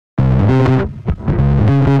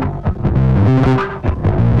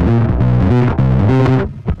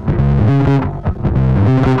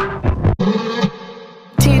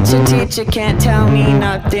teacher can't tell me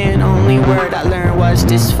nothing. Only word I learned was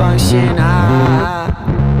dysfunction.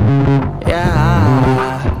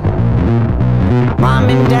 Yeah. Mom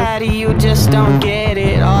and daddy, you just don't get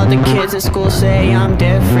it. All the kids at school say I'm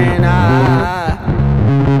different.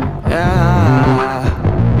 Yeah.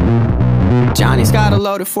 Johnny's got a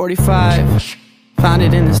loaded 45, found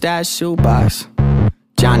it in his dad's shoebox.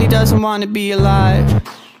 Johnny doesn't want to be alive,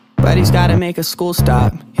 but he's gotta make a school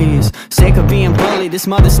stop. He's sick of being bullied, his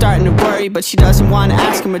mother's starting to worry, but she doesn't want to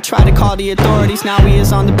ask him or try to call the authorities. Now he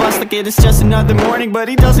is on the bus like it is just another morning, but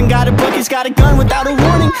he doesn't got a book, he's got a gun without a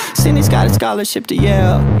warning. Cindy's got a scholarship to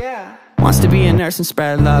Yale, wants to be a nurse and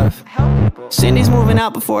spread love. Cindy's moving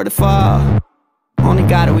out before the fall, only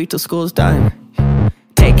got a week till school's done.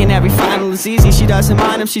 Taking every final is easy, she doesn't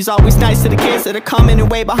mind him. She's always nice to the kids that are coming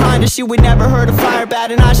and way behind her. She would never hurt a fire,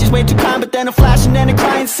 bat an eye, she's way too kind. But then a flash and then a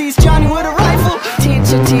cry and sees Johnny with a rifle.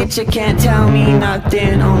 Teacher can't tell me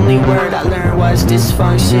nothing. Only word I learned was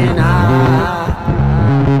dysfunction.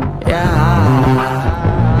 Yeah.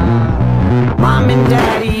 Mom and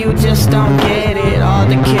daddy, you just don't get it. All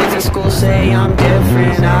the kids at school say I'm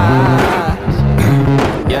different.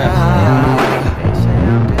 Yeah.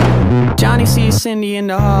 Johnny sees Cindy in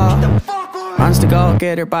the hall, runs to go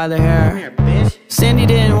get her by the hair. Cindy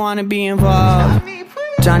didn't want to be involved.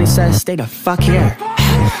 Johnny says, stay the fuck here.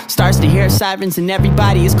 Starts to hear sirens and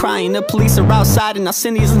everybody is crying. The police are outside and now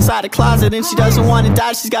Cindy's inside a closet. And she doesn't want to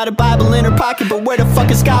die, she's got a Bible in her pocket. But where the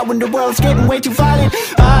fuck is God when the world's getting way too violent?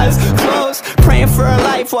 Eyes closed, praying for her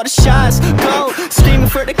life while the shots go. Screaming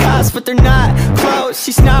for the cops, but they're not close.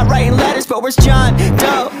 She's not writing letters, but where's John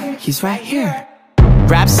Doe? He's right here.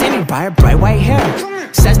 Grabs Cindy by her bright white hair,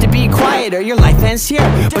 says to be quiet or your life ends here.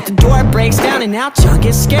 But the door breaks down and now John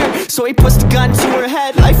gets scared, so he puts the gun to her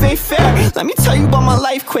head. Life ain't fair, let me tell you about my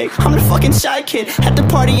life quick. I'm the fucking shy kid, at the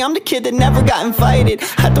party I'm the kid that never got invited.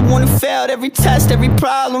 I'm the one who failed every test, every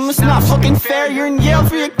problem. It's not fucking fair, you're in Yale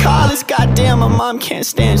for your college. Goddamn, my mom can't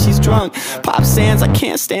stand, she's drunk. Pop stands, I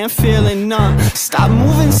can't stand feeling numb. Stop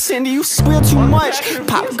moving, Cindy, you squeal too much.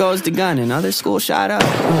 Pop goes the gun, another school shot up.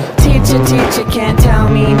 Teacher can't tell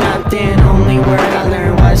me nothing. Only word I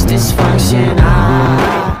learned was dysfunction.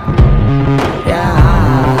 Yeah.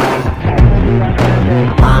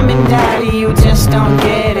 Mom and daddy, you just don't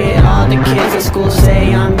get it. All the kids at school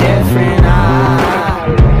say I'm different.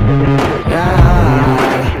 Yeah.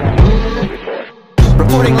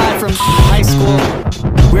 Reporting live from high school,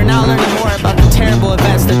 we're now learning more about the terrible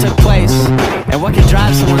events that took place and what could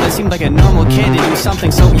drive someone that seemed like a normal kid to do something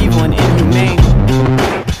so evil and inhumane.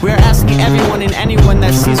 We are asking everyone and anyone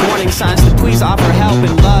that sees warning signs to please offer help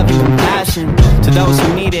and love and compassion to those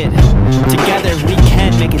who need it. Together we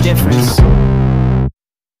can make a difference.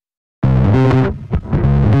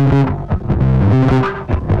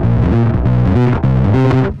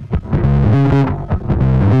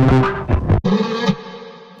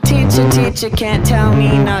 Teacher can't tell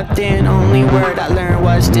me nothing. Only word I learned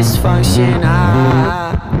was dysfunction.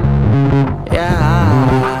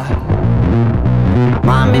 Yeah.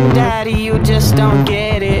 Mom and daddy, you just don't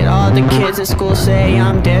get it. All the kids at school say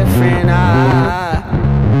I'm different.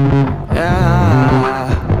 Yeah.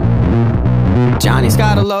 Johnny's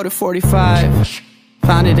got a loaded 45,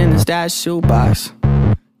 found it in his dad's shoebox.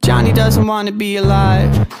 Johnny doesn't want to be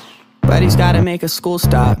alive, but he's gotta make a school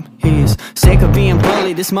stop. He's sick of being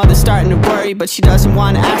bullied, his mother's starting to worry, but she doesn't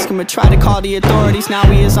want to ask him or try to call the authorities. Now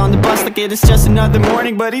he is on the bus like it is just another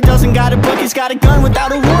morning, but he doesn't got a book, he's got a gun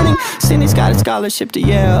without a warning. Cindy's got a scholarship to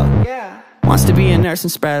Yale, wants to be a nurse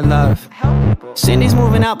and spread love. Cindy's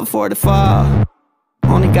moving out before the fall,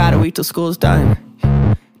 only got a week till school's done.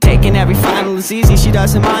 Taking every final is easy, she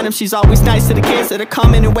doesn't mind him. She's always nice to the kids that are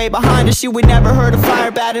coming and way behind her. She would never hurt a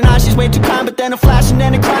fire, bat an eye, she's way too kind. But then a flash and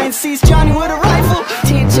then a cry and sees Johnny with a rifle.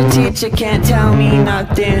 Teacher can't tell me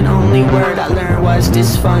nothing. Only word I learned was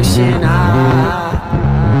dysfunction.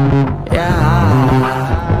 Yeah.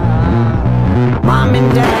 Mom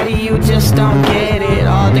and daddy, you just don't get it.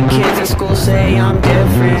 All the kids at school say I'm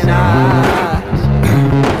different.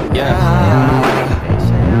 Yeah.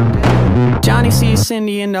 Johnny sees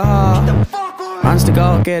Cindy in the hall, runs to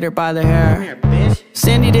go get her by the hair.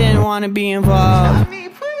 Cindy didn't want to be involved.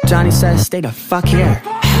 Johnny says, stay the fuck here.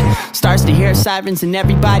 Starts to hear sirens and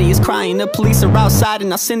everybody is crying. The police are outside and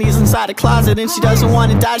now Cindy's inside a closet. And she doesn't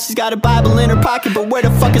want to die, she's got a Bible in her pocket. But where the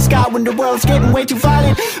fuck is God when the world's getting way too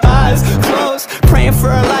violent? Eyes closed, praying for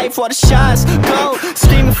her life while the shots go.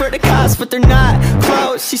 Screaming for the cops, but they're not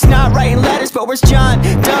close. She's not writing letters, but where's John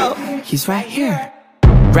Doe? He's right here.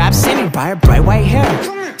 Grabs Cindy by her bright white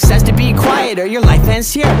hair, says to be quiet or your life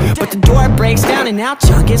ends here. But the door breaks down and now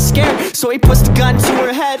John gets scared, so he puts the gun to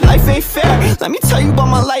her head. Life ain't fair, let me tell you about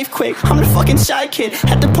my life quick. I'm the fucking shy kid,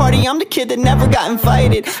 at the party I'm the kid that never got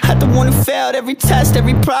invited. I'm the one who failed every test,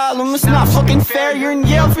 every problem. It's not fucking fair, you're in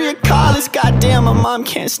Yale for your college. Goddamn, my mom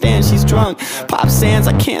can't stand, she's drunk. Pop sands,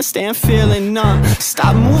 I can't stand feeling numb.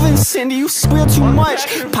 Stop moving, Cindy, you squeal too much.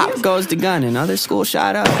 Pop goes the gun, another school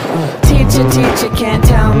shot up. Teacher, teacher, can't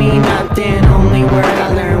tell me nothing. Only word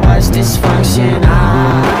I learned was dysfunction.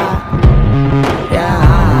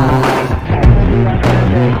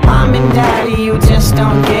 Mom and daddy, you just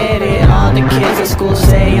don't get it. All the kids at school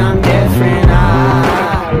say I'm different.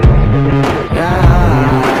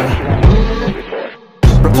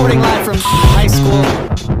 Reporting live from high school,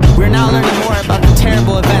 we're now learning more about the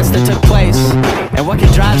terrible events that took place, and what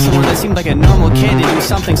can drive someone that seemed like a normal kid to do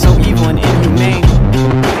something so evil and inhumane.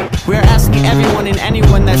 We're asking everyone and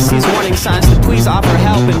anyone that sees warning signs to please offer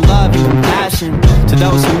help and love and compassion to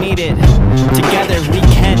those who need it. Together we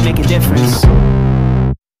can make a difference.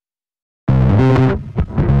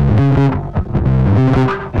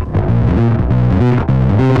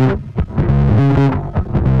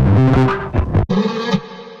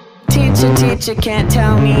 Teacher, teacher, can't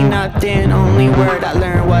tell me nothing. Only word I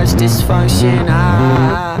learned was dysfunction.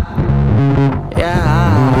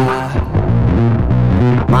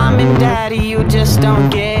 Mom and daddy, you just don't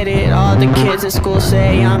get it. All the kids at school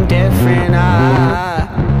say I'm different.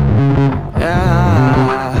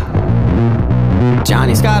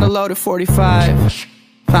 Johnny's got a loaded 45,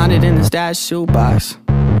 found it in his dad's shoebox.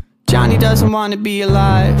 Johnny doesn't want to be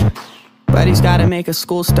alive, but he's gotta make a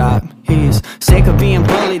school stop. He's sick of being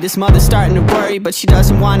bullied, his mother's starting to worry, but she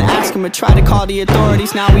doesn't want to ask him or try to call the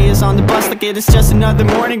authorities. Now he is on the bus like it is just another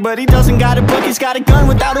morning, but he doesn't got a book, he's got a gun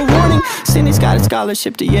without a warning. Cindy's got a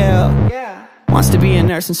scholarship to Yale, wants to be a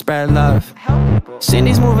nurse and spread love.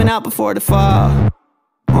 Cindy's moving out before the fall,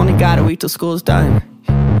 only got a week till school's done.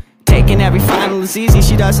 Taking every final is easy,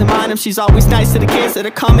 she doesn't mind him. She's always nice to the kids that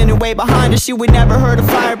are coming and way behind her. She would never hurt a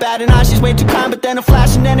fire, bat an eye, she's way too kind. But then a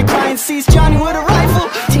flash and then a cry and sees Johnny with a rifle.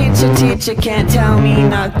 Teacher, teacher, can't tell me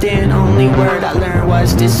nothing. Only word I learned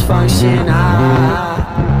was dysfunction.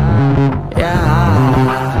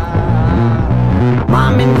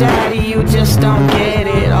 Mom and daddy, you just don't get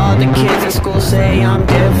it. All the kids at school say I'm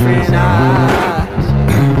different.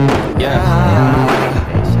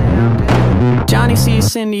 Johnny sees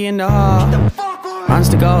Cindy in the hall, runs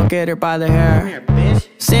to go get her by the hair.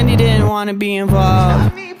 Cindy didn't want to be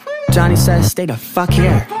involved. Johnny says, stay the fuck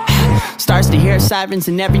here. Starts to hear sirens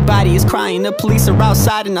and everybody is crying. The police are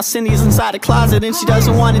outside and now Cindy's inside a closet, and she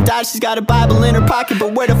doesn't want to die, she's got a Bible in her pocket.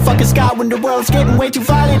 But where the fuck is God when the world's getting way too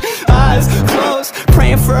violent? Eyes closed,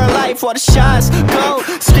 praying for her life while the shots go.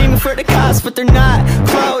 Screaming for the cops but they're not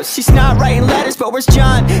close. She's not writing letters, but where's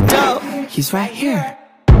John Doe? He's right here.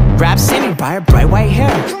 Grabs Cindy by her bright white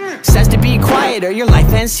hair, says to be quiet or your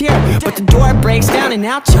life ends here. But the door breaks down and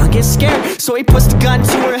now John gets scared, so he puts the gun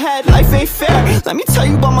to her head. Life ain't fair, let me tell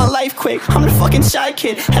you about my life quick. I'm the fucking shy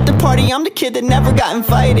kid, at the party I'm the kid that never got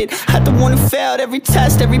invited. I'm the one who failed every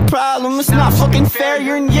test, every problem. It's not fucking fair,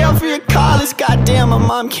 you're in Yale for your college. Goddamn, my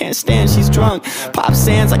mom can't stand, she's drunk. Pop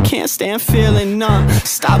sands, I can't stand feeling numb.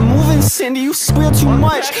 Stop moving, Cindy, you squeal too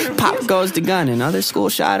much. Pop goes the gun, another school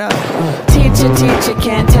shot up. Teacher, teacher,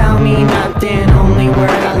 can't tell me nothing. Only word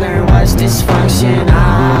I learned was dysfunction.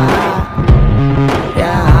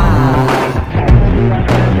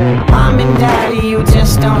 Mom and daddy, you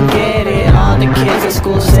just don't get it. All the kids at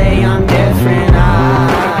school say I'm different.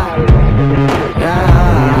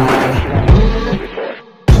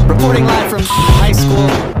 Reporting live from high school,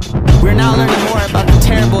 we're now learning more about the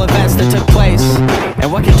terrible events that took place,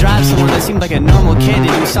 and what can drive someone that seemed like a normal kid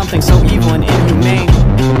to do something so evil and inhumane.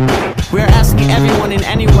 We're asking everyone and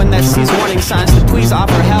anyone that sees warning signs to please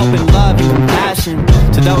offer help and love and compassion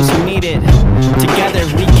to those who need it. Together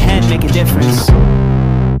we can make a difference.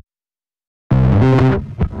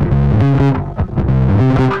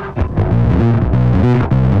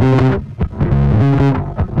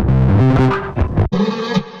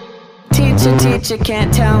 Teacher, teacher,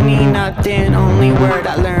 can't tell me nothing. Only word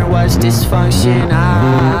I learned was dysfunction.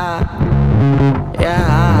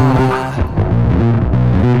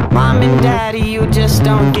 Mom and daddy, you just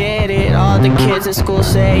don't get it. All the kids at school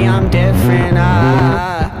say I'm different.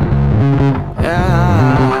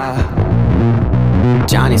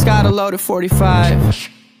 Johnny's got a loaded 45,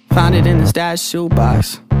 found it in his dad's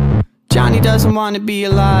shoebox. Johnny doesn't want to be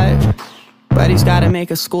alive, but he's gotta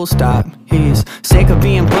make a school stop. He's sick of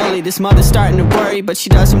being bullied, his mother's starting to worry, but she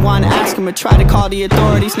doesn't wanna ask him or try to call the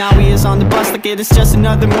authorities. Now he is on the bus like it is just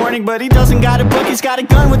another morning, but he doesn't got a book, he's got a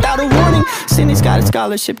gun without a warning. Cindy's got a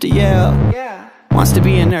scholarship to Yale, wants to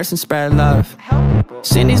be a nurse and spread love.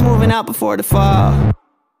 Cindy's moving out before the fall,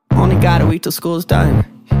 only got a week till school's done.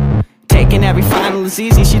 Taking every final is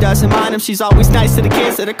easy, she doesn't mind him. She's always nice to the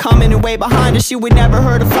kids that are coming and way behind her. She would never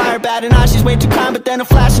hurt a fire, bat an eye, she's way too kind. But then a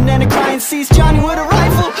flash and then a cry and sees Johnny with a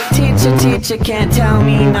rifle. Teacher, teacher, can't tell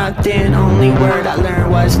me nothing. Only word I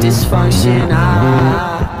learned was dysfunction.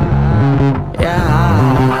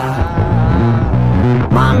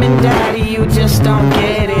 Mom and daddy, you just don't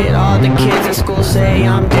get it. All the kids at school say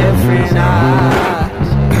I'm different.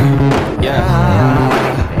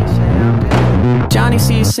 Johnny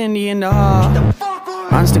sees Cindy in the hall,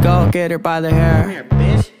 runs to go get her by the hair.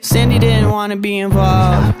 Cindy didn't want to be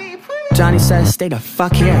involved. Johnny says, stay the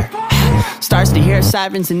fuck here. Starts to hear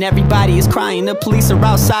sirens and everybody is crying. The police are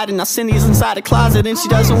outside and now Cindy's inside a closet. And she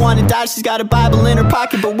doesn't want to die, she's got a Bible in her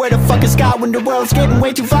pocket. But where the fuck is God when the world's getting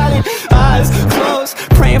way too violent? Eyes closed,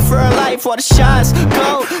 praying for her life while the shots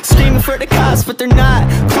go. Screaming for the cops but they're not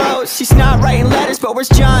close. She's not writing letters, but where's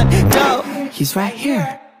John Doe? He's right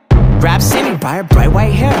here. Grabs Cindy by her bright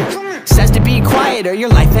white hair, says to be quiet or your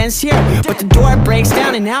life ends here. But the door breaks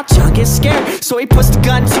down and now John gets scared, so he puts the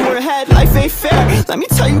gun to her head. Life ain't fair, let me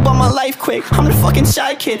tell you about my life quick. I'm the fucking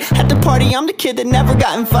shy kid, at the party I'm the kid that never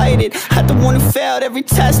got invited. I'm the one who failed every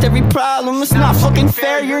test, every problem. It's not fucking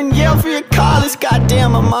fair, you're in Yale for your college.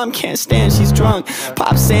 Goddamn, my mom can't stand, she's drunk.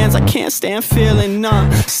 Pop sands, I can't stand feeling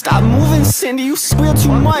numb. Stop moving, Cindy, you squeal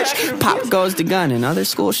too much. Pop goes the gun, another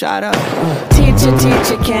school shot up. Teacher,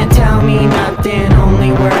 teacher, can't tell me nothing.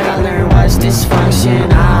 Only word I learned was dysfunction.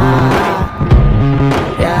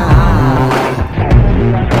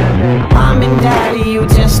 Mom and daddy, you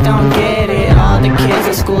just don't get it. All the kids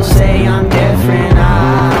at school say I'm different.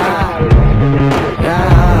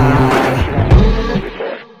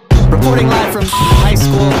 Reporting live from high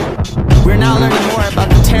school, we're now learning more about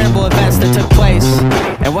the terrible events that took place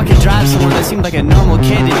and what could drive someone that seemed like a normal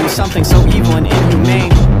kid to do something so evil and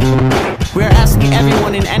inhumane. We're asking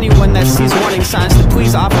everyone and anyone that sees warning signs to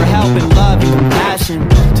please offer help and love and compassion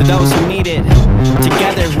to those who need it.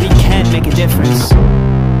 Together we can make a difference.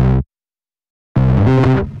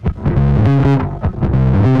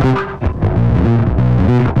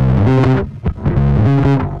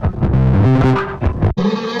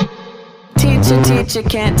 Teacher, teacher,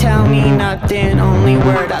 can't tell me nothing. Only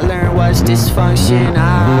word I learned was dysfunction.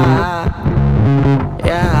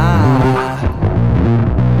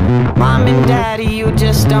 Mom and daddy, you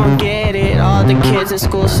just don't get it. All the kids at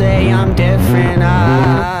school say I'm different.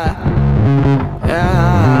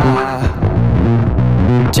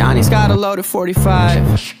 Johnny's got a loaded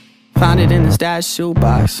 45, found it in his dad's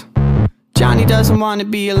shoebox. Johnny doesn't want to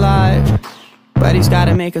be alive, but he's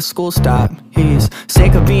gotta make a school stop. He's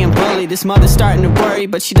sick of being bullied, his mother's starting to worry,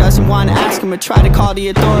 but she doesn't want to ask him or try to call the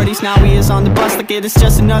authorities. Now he is on the bus like it is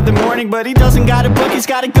just another morning, but he doesn't got a book, he's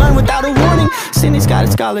got a gun without a warning. Cindy's got a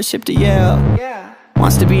scholarship to Yale,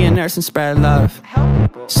 wants to be a nurse and spread love.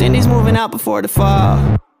 Cindy's moving out before the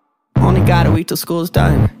fall, only got a week till school's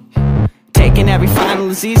done. Taking every final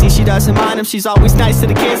is easy, she doesn't mind him. She's always nice to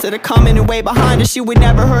the kids that are coming and way behind her. She would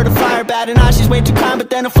never hurt a fire, bat an eye, she's way too kind. But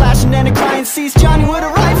then a flash and then a cry and sees Johnny with a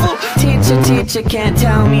rifle. Teacher, teacher, can't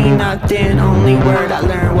tell me nothing. Only word I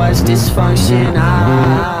learned was dysfunction.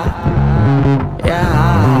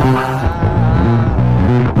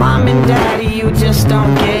 Mom and daddy, you just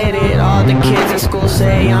don't get it. All the kids at school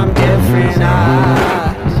say I'm different.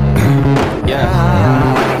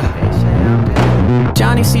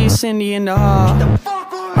 Johnny sees Cindy in the hall,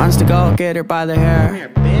 runs to go get her by the hair.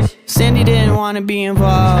 Cindy didn't want to be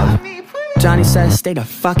involved. Johnny says, stay the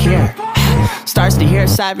fuck here. Starts to hear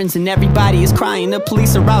sirens and everybody is crying. The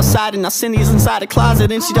police are outside and now Cindy's inside a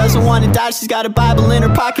closet. And she doesn't want to die, she's got a Bible in her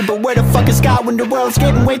pocket. But where the fuck is God when the world's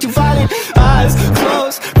getting way too violent? Eyes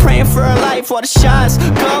closed, praying for her life while the shots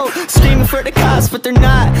go. Screaming for the cops but they're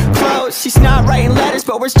not close. She's not writing letters,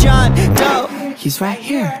 but where's John Doe? He's right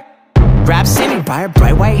here. Grabs Cindy by her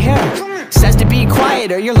bright white hair, says to be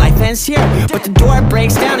quiet or your life ends here. But the door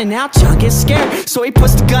breaks down and now John gets scared, so he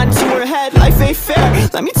puts the gun to her head. Life ain't fair,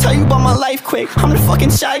 let me tell you about my life quick. I'm the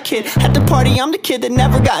fucking shy kid, at the party I'm the kid that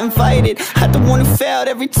never got invited. I'm the one who failed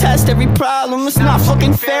every test, every problem. It's not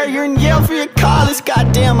fucking fair, you're in Yale for your college.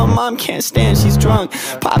 Goddamn, my mom can't stand, she's drunk.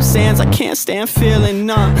 Pop sands, I can't stand feeling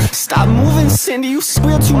numb. Stop moving, Cindy, you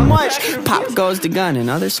squeal too much. Pop goes the gun,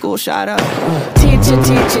 another school shot up. Teacher,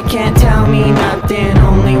 teacher, can't tell me nothing.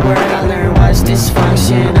 Only word I learned was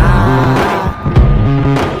dysfunction.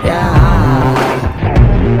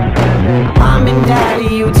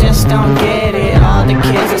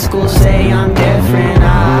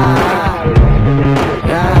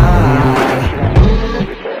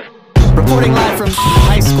 Reporting live from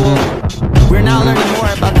high school. We're now learning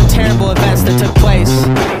more about the terrible events that took place,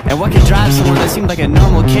 and what could drive someone that seemed like a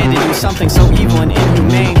normal kid to do something so evil and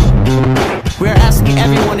inhumane. We're asking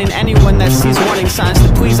everyone and anyone that sees warning signs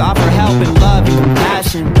to please offer help and love and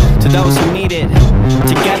compassion to those who need it.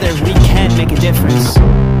 Together we can make a difference.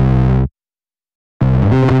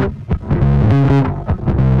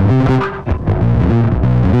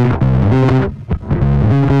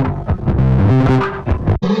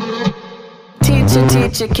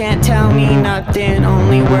 Teacher can't tell me nothing.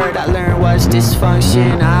 Only word I learned was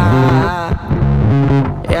dysfunction.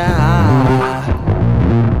 Yeah.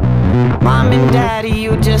 Mom and daddy,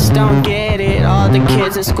 you just don't get it. All the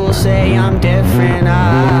kids at school say I'm different.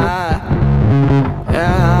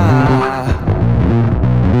 Yeah.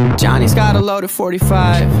 Johnny's got a load of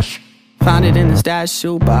 45. Found it in his dad's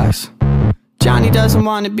shoebox. Johnny doesn't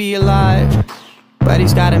want to be alive, but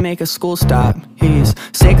he's gotta make a school stop. He's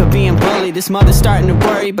sick of being bullied. His mother's starting to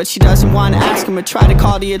worry, but she doesn't want to ask him or try to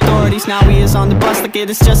call the authorities. Now he is on the bus like it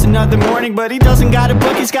is just another morning, but he doesn't got a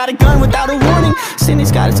book, he's got a gun without a warning.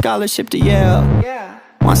 Cindy's got a scholarship to Yale,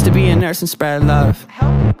 wants to be a nurse and spread love.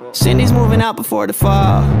 Cindy's moving out before the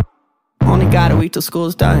fall, only got a week till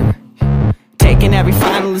school's done. Taking every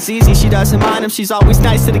final is easy, she doesn't mind him. She's always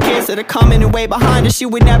nice to the kids that are coming and way behind her. She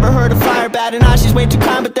would never hurt a fire, bat an eye, she's way too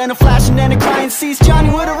kind. But then a flash and then a cry and sees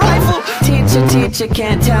Johnny with a rifle. Teacher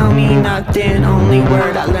can't tell me nothing. Only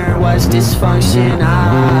word I learned was dysfunction.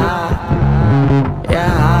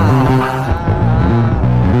 Yeah.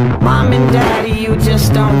 Mom and daddy, you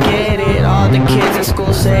just don't get it. All the kids at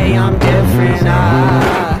school say I'm different.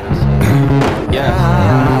 Yeah.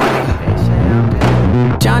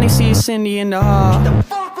 Johnny sees Cindy in the hall,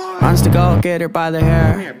 runs to go get her by the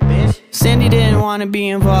hair. Cindy didn't want to be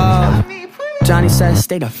involved. Johnny says,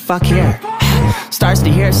 stay the fuck here. Starts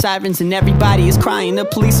to hear sirens and everybody is crying. The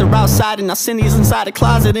police are outside and now Cindy's inside a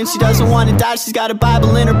closet, and she doesn't want to die, she's got a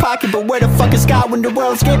Bible in her pocket. But where the fuck is God when the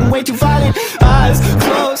world's getting way too violent? Eyes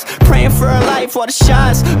closed, praying for her life while the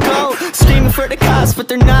shots go. Screaming for the cops but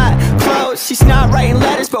they're not close. She's not writing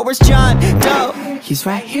letters, but where's John Doe? He's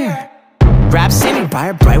right here. Grabs Cindy by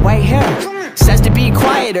her bright white hair, says to be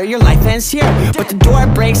quiet or your life ends here. But the door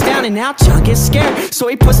breaks down and now John gets scared, so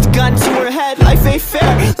he puts the gun to her head. Life ain't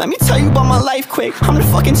fair, let me tell you about my life quick. I'm the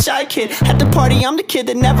fucking shy kid at the party, I'm the kid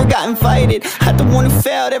that never got invited. I'm the one who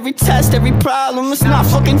failed every test, every problem. It's not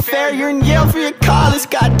fucking fair, you're in Yale for your college.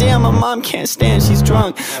 Goddamn, my mom can't stand, she's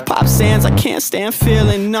drunk. Pop sands, I can't stand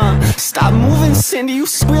feeling numb. Stop moving, Cindy, you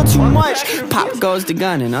squeal too much. Pop goes the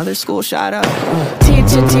gun, another school shot up.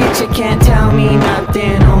 Teacher can't tell me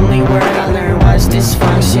nothing. Only word I learned was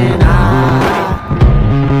dysfunction.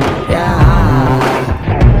 Yeah.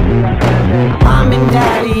 Mom and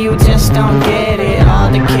daddy, you just don't get it. All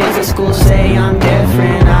the kids at school say I'm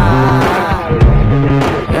different.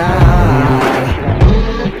 Yeah.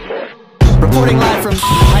 Reporting live from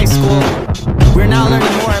high school. We're now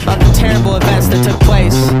learning more about the terrible events that took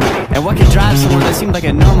place, and what could drive someone that seemed like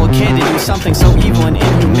a normal kid to do something so evil and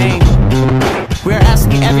inhumane. We're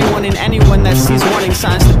asking everyone and anyone that sees warning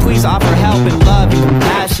signs to please offer help and love and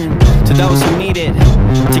compassion to those who need it.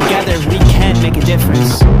 Together we can make a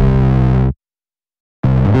difference.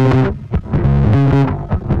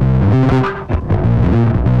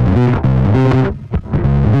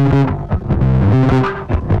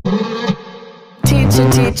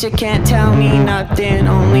 Teacher can't tell me nothing.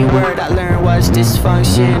 Only word I learned was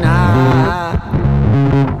dysfunction.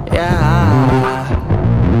 Yeah.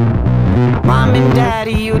 Mom and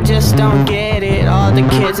daddy, you just don't get it. All the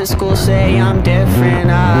kids at school say I'm different.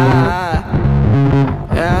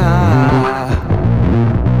 Yeah.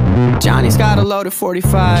 Johnny's got a load of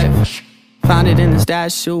 45. Found it in his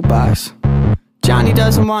dad's shoebox. Johnny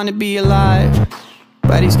doesn't want to be alive,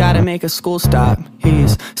 but he's gotta make a school stop.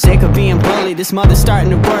 He's sick of being bullied. His mother's starting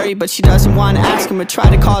to worry, but she doesn't want to ask him or try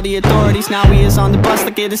to call the authorities. Now he is on the bus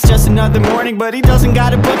like it is just another morning, but he doesn't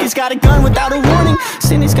got a book, he's got a gun without a warning.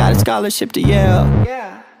 Cindy's got a scholarship to Yale,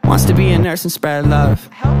 wants to be a nurse and spread love.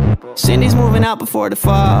 Cindy's moving out before the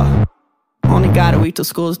fall, only got a week till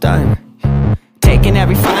school's done. Taking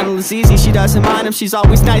every final is easy, she doesn't mind him. She's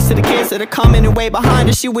always nice to the kids that are coming and way behind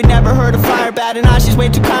her. She would never hurt a fire, bat an eye, she's way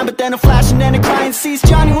too kind. But then a flash and then a cry and sees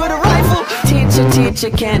Johnny with a rifle. Teacher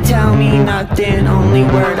can't tell me nothing. Only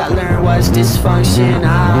word I learned was dysfunction.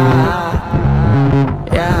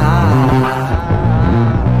 Yeah.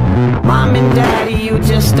 Mom and daddy, you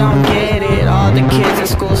just don't get it. All the kids at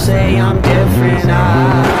school say I'm different.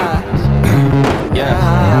 Yeah.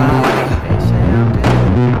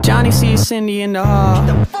 Johnny sees Cindy in the hall,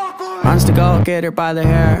 runs to go get her by the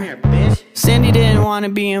hair. Cindy didn't want to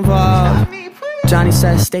be involved. Johnny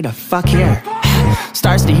says, stay the fuck here.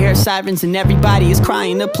 Starts to hear sirens and everybody is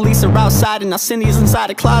crying. The police are outside and now Cindy's inside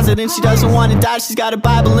a closet. And she doesn't want to die, she's got a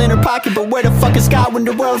Bible in her pocket. But where the fuck is God when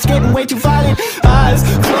the world's getting way too violent? Eyes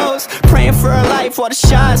closed, praying for her life while the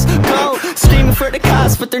shots go. Screaming for the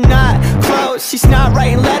cops but they're not close. She's not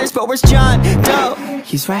writing letters but where's John Doe?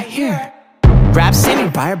 He's right here. Grabs Cindy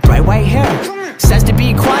by her bright white hair, says to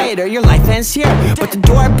be quiet or your life ends here. But the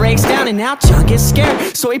door breaks down and now John gets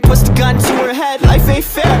scared. So he puts the gun to her head, life ain't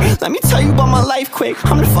fair. Let me tell you about my life quick,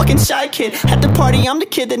 I'm the fucking shy kid. At the party I'm the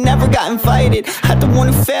kid that never got invited. At the one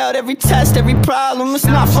who failed every test, every problem. It's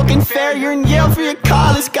not fucking fair, you're in Yale for your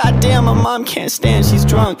college. Goddamn, my mom can't stand, she's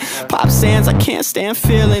drunk. Pop sands, I can't stand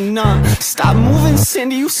feeling numb. Stop moving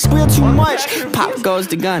Cindy, you squeal too much. Pop goes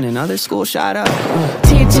the gun, another school shot up.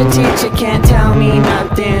 Teacher, teacher, can't tell me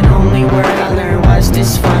nothing. Only word I learned was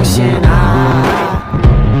dysfunction.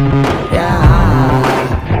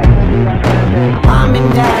 Mom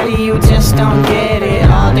and daddy, you just don't get it.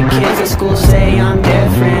 All the kids at school say I'm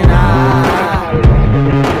different.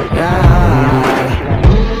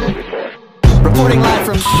 Reporting live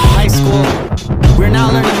from high school, we're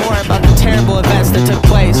now learning more about the terrible events that took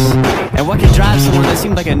place and what can drive someone that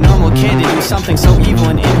seemed like a normal kid to do something so evil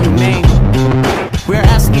and inhumane. We are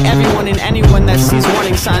asking everyone and anyone that sees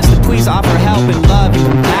warning signs to please offer help and love and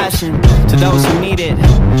compassion to those who need it.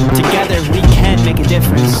 Together we can make a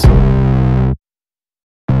difference.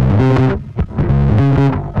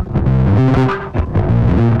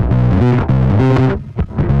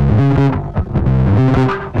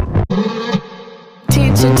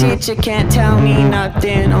 Teacher, teacher, can't tell me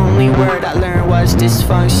nothing. Only word I learned was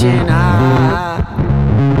dysfunction.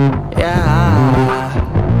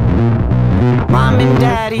 Mom and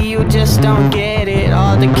daddy, you just don't get it.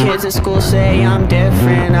 All the kids at school say I'm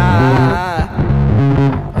different.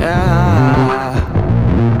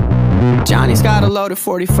 Johnny's got a loaded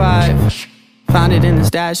 45, found it in his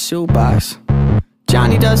dad's shoebox.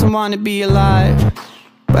 Johnny doesn't want to be alive,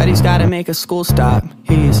 but he's gotta make a school stop.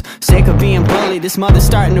 He's sick of being bullied, his mother's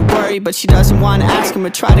starting to worry, but she doesn't want to ask him or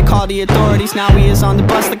try to call the authorities. Now he is on the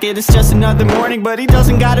bus like it is just another morning, but he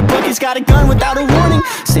doesn't got a book, he's got a gun without a warning.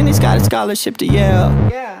 Cindy's got a scholarship to Yale,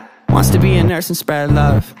 wants to be a nurse and spread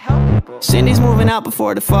love. Cindy's moving out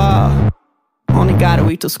before the fall, only got a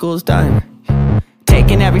week till school's done.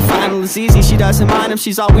 Taking every final is easy, she doesn't mind him.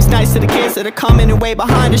 She's always nice to the kids that are coming and way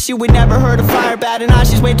behind her. She would never hurt a fire, bat an eye,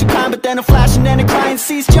 she's way too kind. But then a flash and then a cry and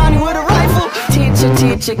sees Johnny with a rifle. Teacher,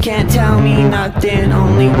 teacher, can't tell me nothing.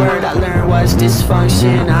 Only word I learned was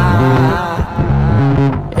dysfunction.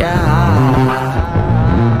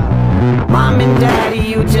 Mom and daddy,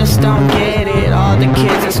 you just don't get it. All the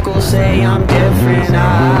kids at school say I'm different.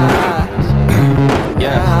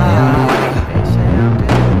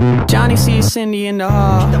 Johnny sees Cindy in the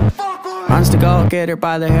hall, runs to go get her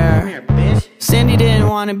by the hair. Cindy didn't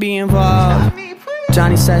want to be involved.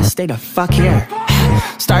 Johnny says, stay the fuck here.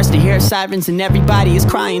 Starts to hear sirens and everybody is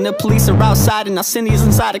crying. The police are outside and now Cindy's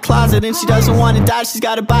inside a closet. And she doesn't want to die, she's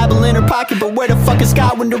got a Bible in her pocket. But where the fuck is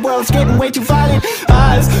God when the world's getting way too violent?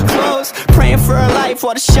 Eyes closed, praying for her life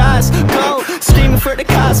while the shots go. Screaming for the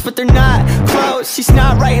cops but they're not close. She's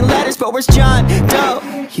not writing letters but where's John Doe?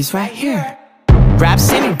 He's right here. Grabs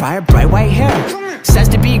Cindy by her bright white hair, says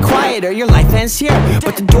to be quiet or your life ends here.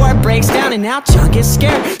 But the door breaks down and now John gets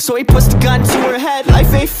scared. So he puts the gun to her head,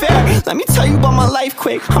 life ain't fair. Let me tell you about my life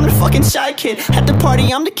quick, I'm the fucking shy kid. At the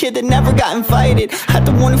party I'm the kid that never got invited. At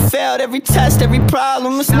the one who failed every test, every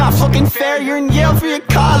problem. It's not fucking fair, you're in Yale for your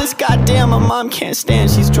college. Goddamn, my mom can't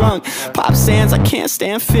stand, she's drunk. Pop sands, I can't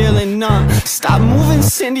stand feeling numb. Stop moving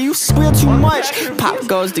Cindy, you squeal too much. Pop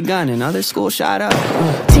goes the gun, another school shot up.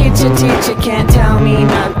 Teacher, teacher, can't tell me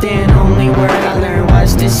nothing. Only word I learned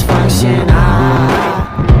was dysfunction.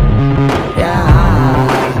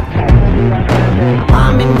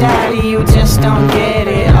 Mom and daddy, you just don't get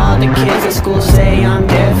it. All the kids at school say I'm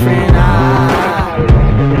different.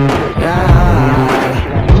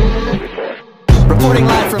 Reporting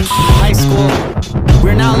live from high school,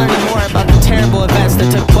 we're now learning more about the terrible events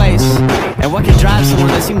that took place and what can drive someone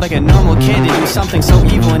that seemed like a normal kid to do something so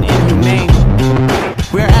evil and inhumane.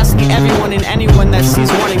 We are asking everyone and anyone that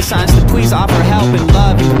sees warning signs to please offer help and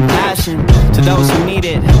love and compassion to those who need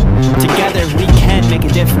it. Together we can make a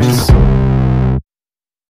difference.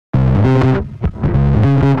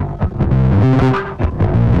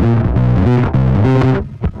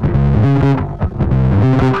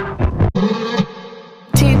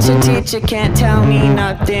 Teacher, teacher, can't tell me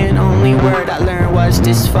nothing. Only word I learned was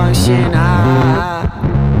dysfunction.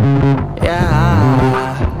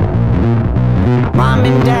 Mom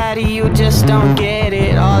and daddy, you just don't get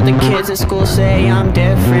it. All the kids at school say I'm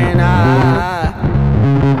different.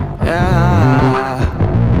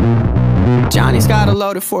 Johnny's got a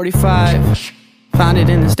loaded 45, found it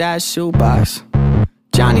in his dad's shoebox.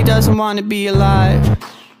 Johnny doesn't want to be alive,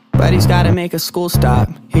 but he's gotta make a school stop.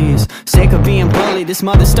 He's sick of being bullied, his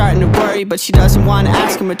mother's starting to worry, but she doesn't want to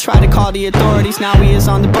ask him or try to call the authorities. Now he is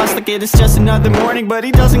on the bus like it is just another morning, but he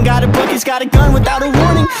doesn't got a book, he's got a gun without a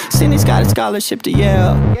warning. Cindy's got a scholarship to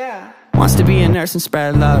Yale, wants to be a nurse and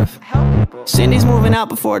spread love. Cindy's moving out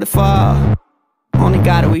before the fall, only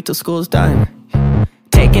got a week till school's done.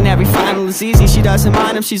 Taking every final is easy, she doesn't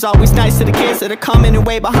mind him. She's always nice to the kids that are coming and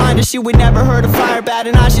way behind her. She would never hurt a fire, bat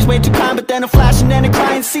an eye, she's way too kind. But then a flash and then a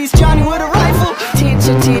cry and sees Johnny with a rifle.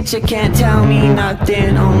 Teacher, teacher, can't tell me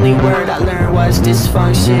nothing, only word I learned was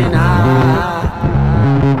dysfunction.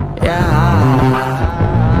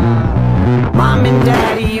 Mom and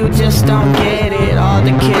daddy, you just don't get it. All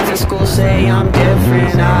the kids at school say I'm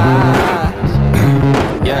different.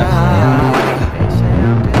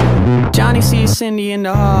 Johnny sees Cindy in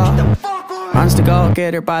the hall, runs to go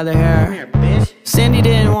get her by the hair. Cindy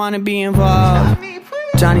didn't want to be involved.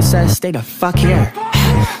 Johnny says, stay the fuck here.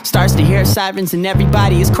 Starts to hear sirens and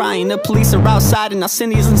everybody is crying. The police are outside and now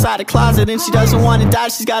Cindy's inside a closet, and she doesn't want to die,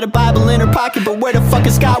 she's got a Bible in her pocket. But where the fuck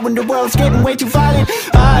is God when the world's getting way too violent?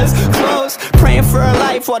 Eyes closed, praying for her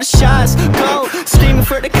life while the shots go, screaming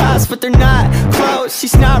for the cops but they're not close.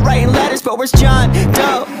 She's not writing letters, but where's John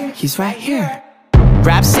Doe? He's right here.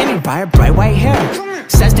 Grabs Cindy by her bright white hair,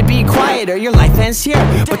 says to be quiet or your life ends here.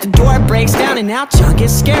 But the door breaks down and now John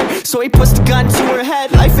gets scared, so he puts the gun to her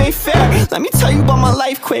head. Life ain't fair, let me tell you about my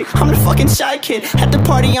life quick. I'm the fucking shy kid, at the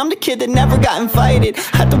party I'm the kid that never got invited.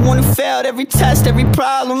 I'm the one who failed every test, every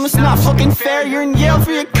problem. It's not fucking fair, you're in Yale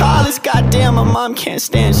for your college. Goddamn, my mom can't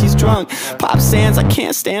stand, she's drunk. Pop sands, I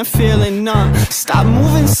can't stand feeling numb. Stop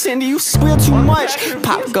moving, Cindy, you squeal too much.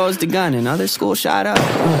 Pop goes the gun, another school shot up.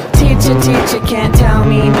 Teacher, teacher, can't tell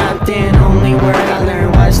me nothing, only word I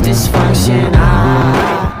learned was dysfunction.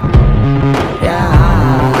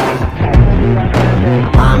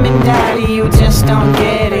 Mom and daddy, you just don't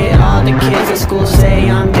get it. All the kids at school say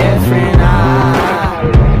I'm different.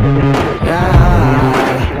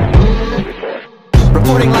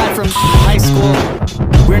 Reporting live from high school,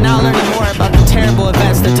 we're now learning more about the terrible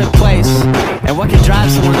events that took place, and what can drive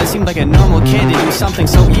someone that seemed like a normal kid to do something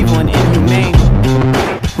so evil and inhumane.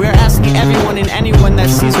 We are asking everyone and anyone that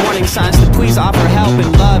sees warning signs to please offer help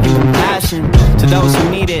and love and compassion to those who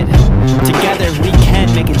need it. Together we can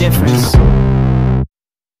make a difference.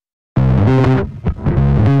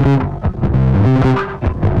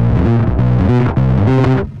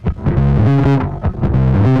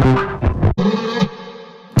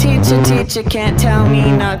 Teacher, teacher, can't tell me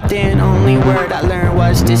nothing, only word I learned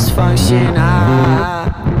was dysfunction.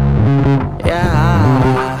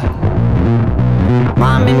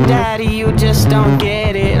 Mom and daddy, you just don't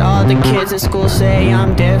get it. All the kids at school say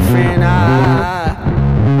I'm different.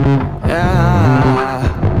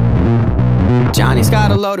 Johnny's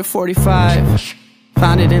got a loaded 45,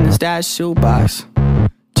 found it in his dad's shoebox.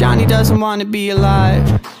 Johnny doesn't want to be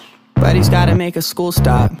alive, but he's gotta make a school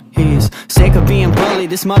stop. He's sick of being bullied,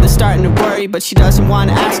 his mother's starting to worry, but she doesn't want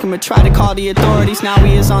to ask him or try to call the authorities. Now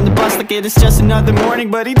he is on the bus like it is just another morning,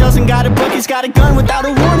 but he doesn't got a book, he's got a gun without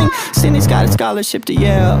a warning. Cindy's got a scholarship to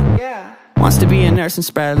Yale, wants to be a nurse and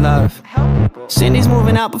spread love. Cindy's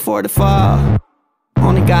moving out before the fall,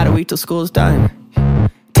 only got a week till school's done.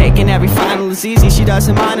 Taking every final is easy, she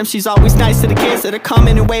doesn't mind him. She's always nice to the kids that are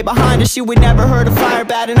coming and way behind her. She would never hurt a fire,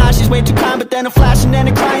 bat an eye, she's way too kind. But then a flash and then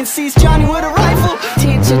a cry and sees Johnny with a rifle.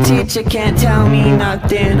 Teacher, teacher, can't tell me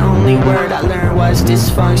nothing, only word I learned was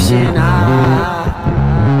dysfunction.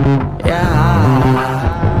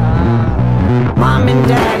 Mom and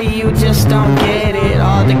daddy, you just don't get it.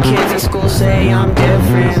 All the kids at school say I'm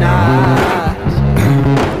different.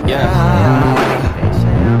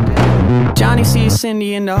 Johnny sees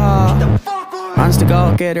Cindy in the hall, runs to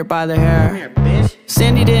go get her by the hair.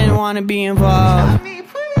 Cindy didn't want to be involved.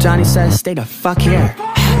 Johnny says, stay the fuck here.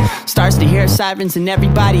 Starts to hear sirens and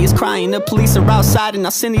everybody is crying. The police are outside and now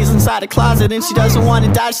Cindy's inside a closet, and she doesn't want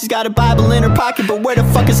to die, she's got a Bible in her pocket. But where the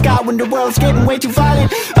fuck is God when the world's getting way too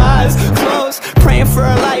violent? Eyes closed, praying for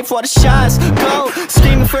her life while the shots go,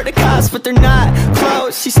 screaming for the cops but they're not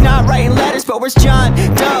close. She's not writing letters, but where's John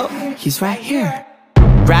Doe? He's right here.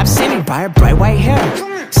 Grabs Cindy by her bright white hair,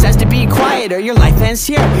 says to be quiet or your life ends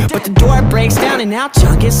here. But the door breaks down and now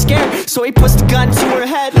John gets scared, so he puts the gun to her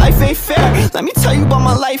head. Life ain't fair, let me tell you about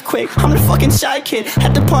my life quick. I'm the fucking shy kid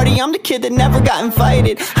at the party, I'm the kid that never got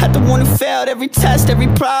invited. I'm the one who failed every test, every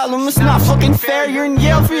problem. It's not fucking fair, you're in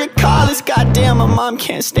Yale for your college. Goddamn, my mom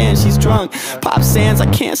can't stand, she's drunk. Pop sands, I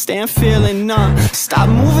can't stand feeling numb. Stop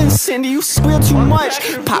moving, Cindy, you squeal too much.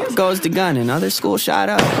 Pop goes the gun, another school shot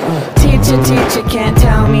up. Teacher, teacher, can't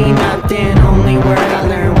tell me nothing. Only word I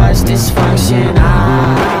learned was dysfunction.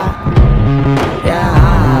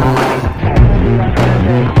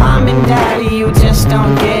 Mom and daddy, you just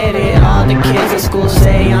don't get it. All the kids at school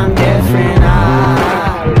say I'm different.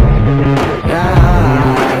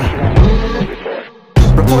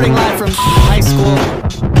 Reporting live from high school,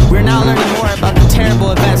 we're now learning more about the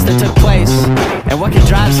terrible events that took place, and what can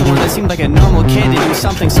drive someone that seemed like a normal kid to do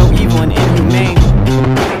something so evil and inhumane.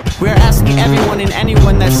 We're asking everyone and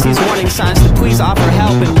anyone that sees warning signs to please offer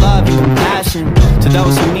help and love and compassion to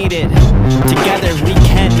those who need it. Together we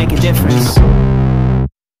can make a difference.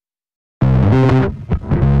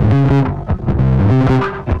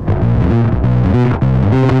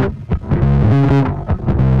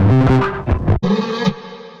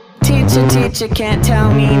 Teacher, teacher, can't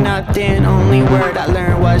tell me nothing. Only word I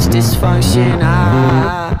learned was dysfunction.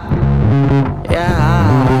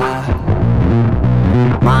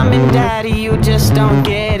 Mom and daddy, you just don't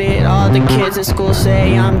get it. All the kids at school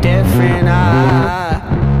say I'm different.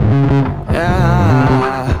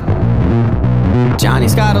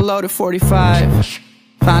 Johnny's got a load of 45,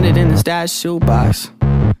 found it in his dad's shoebox.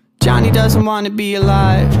 Johnny doesn't want to be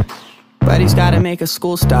alive, but he's gotta make a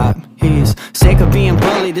school stop. He's sick of being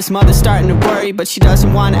bullied, his mother's starting to worry, but she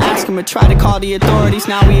doesn't want to ask him or try to call the authorities.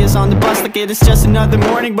 Now he is on the bus like it is just another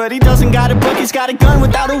morning, but he doesn't got a book, he's got a gun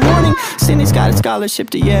without a warning. Cindy's got a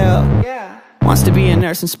scholarship to Yale, wants to be a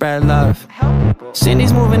nurse and spread love.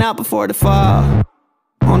 Cindy's moving out before the fall,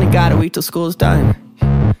 only got a week till school's done.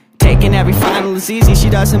 Taking every final is easy, she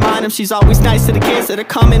doesn't mind him. She's always nice to the kids that are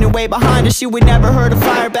coming and way behind her. She would never hurt a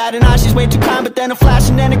fire, bat an eye, she's way too kind. But then a flash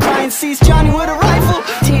and then a cry and sees Johnny with a rifle.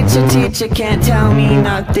 Teacher, teacher, can't tell me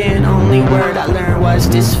nothing. Only word I learned was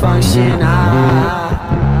dysfunction.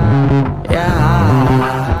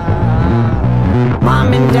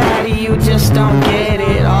 Mom and daddy, you just don't get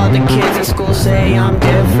it. All the kids at school say I'm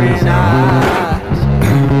different.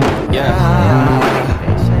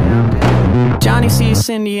 Johnny sees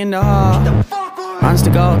Cindy in the hall, runs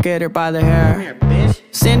to go get her by the hair.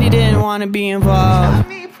 Cindy didn't want to be involved.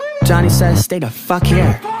 Johnny says, stay the fuck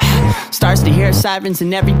here. Starts to hear sirens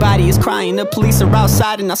and everybody is crying. The police are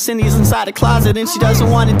outside and now Cindy's inside a closet, and she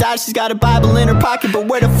doesn't want to die, she's got a Bible in her pocket. But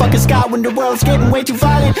where the fuck is God when the world's getting way too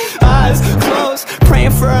violent? Eyes closed,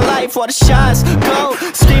 praying for her life while the shots go.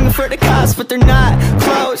 Screaming for the cops but they're not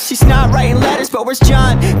close. She's not writing letters, but where's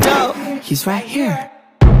John Doe? He's right here.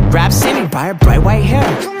 Grabs Cindy by her bright white hair,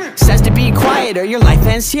 says to be quiet or your life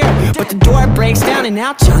ends here. But the door breaks down and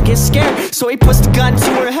now John gets scared, so he puts the gun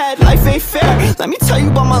to her head. Life ain't fair, let me tell you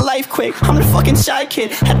about my life quick. I'm the fucking shy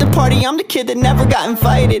kid at the party, I'm the kid that never got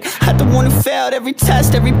invited. I'm the one who failed every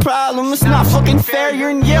test, every problem. It's not fucking fair, you're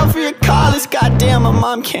in Yale for your college. Goddamn, my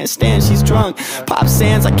mom can't stand, she's drunk. Pop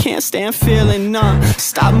sands, I can't stand feeling numb.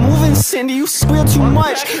 Stop moving, Cindy, you squeal too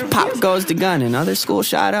much. Pop goes the gun, another school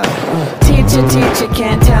shot up. Teacher, teacher,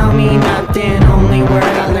 can't tell me nothing. Only word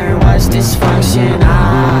I learned was dysfunction.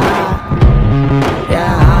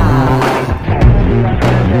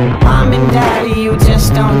 Mom and daddy, you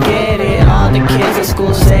just don't get it. All the kids at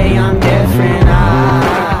school say I'm different.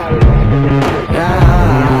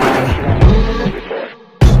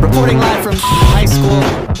 Reporting live from high school,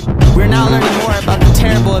 we're now learning more about the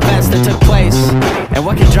terrible events that took place, and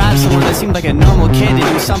what can drive someone that seemed like a normal kid to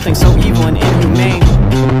do something so evil and inhumane.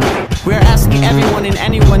 We're asking everyone and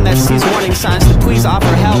anyone that sees warning signs to please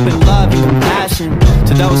offer help and love and compassion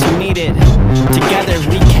to those who need it. Together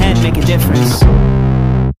we can make a difference.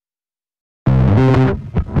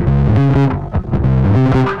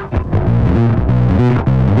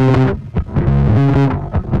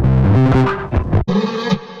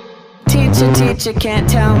 Teacher, teacher, can't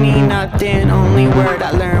tell me nothing. Only word I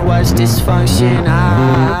learned was dysfunction.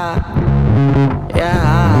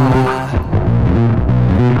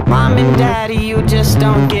 Mom and daddy, you just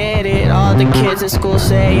don't get it. All the kids at school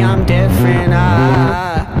say I'm different.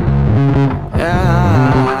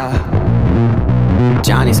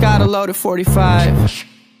 Johnny's got a load of 45,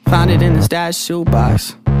 found it in his dad's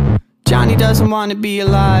shoebox. Johnny doesn't want to be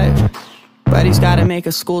alive, but he's gotta make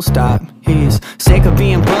a school stop. He's sick of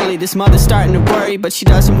being bullied, his mother's starting to worry, but she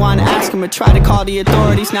doesn't wanna ask him or try to call the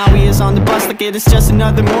authorities. Now he is on the bus like it is just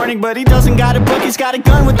another morning, but he doesn't got a book, he's got a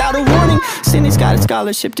gun without a warning. Cindy's got a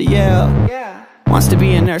scholarship to Yale, wants to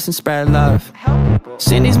be a nurse and spread love.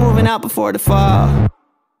 Cindy's moving out before the fall,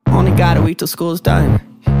 only got a week till school's done.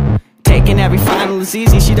 Taking every final is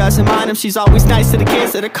easy, she doesn't mind him. She's always nice to the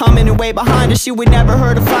kids that are coming and way behind her. She would never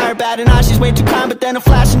hurt a fire, batting eye, she's way too kind. But then a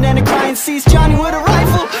flash and then a cry and sees Johnny with a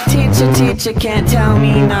rifle. Teacher, teacher, can't tell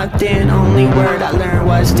me nothing. Only word I learned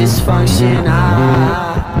was dysfunction.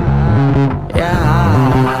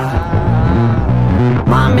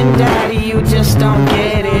 Mom and daddy, you just don't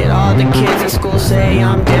get it. All the kids at school say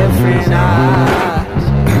I'm different.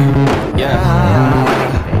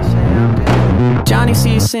 Johnny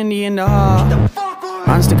sees Cindy in the hall,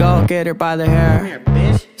 runs to go get her by the hair.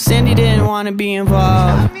 Cindy didn't want to be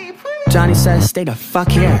involved. Johnny says, stay the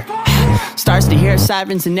fuck here. Starts to hear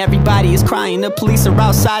sirens and everybody is crying. The police are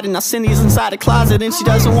outside and now Cindy's inside a closet. And she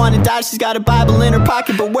doesn't want to die, she's got a Bible in her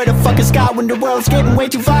pocket. But where the fuck is God when the world's getting way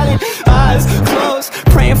too violent? Eyes closed,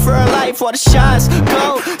 praying for her life while the shots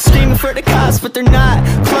go. Screaming for the cops but they're not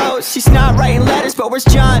close. She's not writing letters, but where's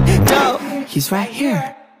John Doe? He's right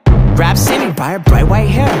here. Grabs Cindy by her bright white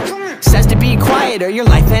hair, says to be quiet or your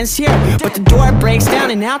life ends here. But the door breaks down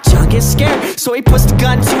and now John gets scared, so he puts the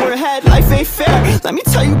gun to her head. Life ain't fair, let me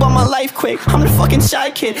tell you about my life quick. I'm the fucking shy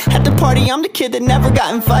kid, at the party I'm the kid that never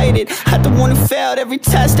got invited. I'm the one who failed every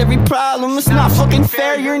test, every problem. It's not fucking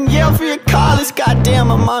fair, you're in Yale for your college. Goddamn,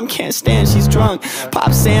 my mom can't stand, she's drunk.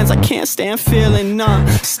 Pop sands, I can't stand feeling numb.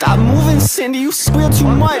 Stop moving, Cindy, you squeal too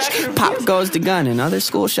much. Pop goes the gun, another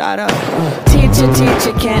school shot up. Teacher,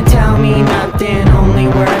 teacher, can't tell me nothing. Only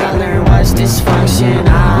word I learned was dysfunction.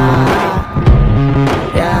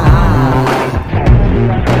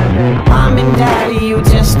 Mom and daddy, you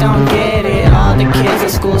just don't get it. All the kids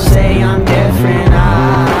at school say I'm different.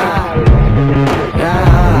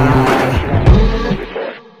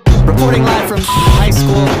 Reporting live from high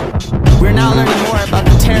school, we're now learning more about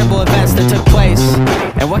the terrible events that took place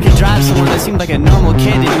and what can drive someone that seemed like a normal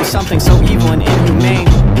kid to do something so evil and inhumane.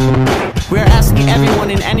 We're asking everyone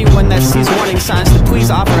and anyone that sees warning signs to please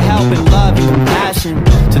offer help and love and compassion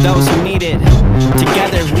to those who need it.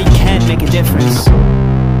 Together we can make a difference.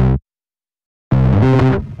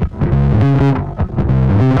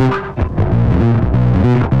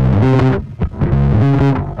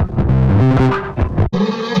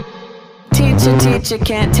 Teacher, teacher,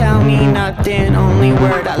 can't tell me nothing. Only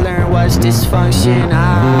word I learned was dysfunction.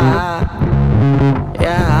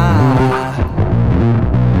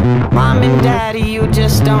 Mom and daddy, you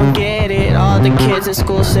just don't get it. All the kids at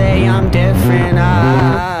school say I'm different.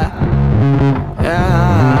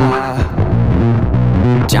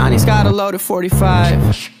 Johnny's got a loaded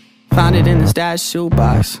 45, found it in his dad's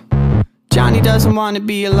shoebox. Johnny doesn't want to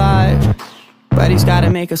be alive, but he's gotta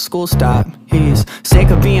make a school stop. He's sick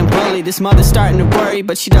of being bullied, his mother's starting to worry,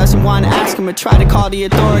 but she doesn't want to ask him or try to call the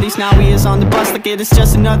authorities. Now he is on the bus like it is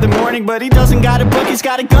just another morning, but he doesn't got a book, he's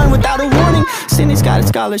got a gun without a warning. Cindy's got a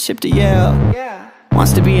scholarship to Yale,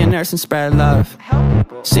 wants to be a nurse and spread love.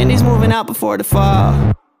 Cindy's moving out before the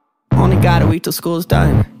fall, only got a week till school's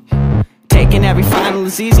done. Taking every final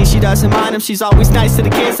is easy, she doesn't mind him. She's always nice to the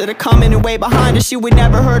kids that are coming and way behind her. She would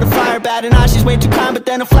never hurt a fire, batting eye, she's way too kind. But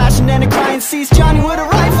then a flash and then a cry and sees Johnny with a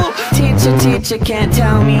rifle. Teacher, teacher, can't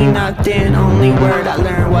tell me nothing. Only word I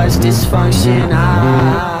learned was dysfunction.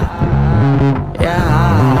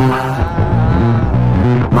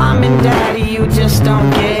 Mom and daddy, you just don't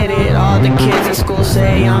get it. All the kids at school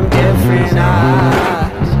say I'm different.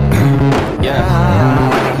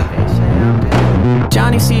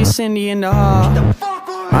 Johnny sees Cindy in the hall,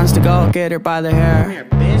 runs to go get her by the hair.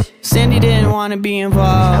 Cindy didn't want to be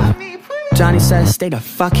involved. Johnny says, stay the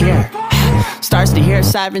fuck here. Starts to hear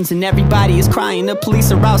sirens and everybody is crying. The police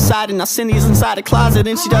are outside and now Cindy's inside a closet.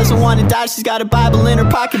 And she doesn't want to die, she's got a Bible in her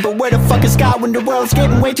pocket. But where the fuck is God when the world's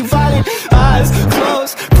getting way too violent? Eyes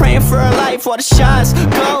closed, praying for her life while the shots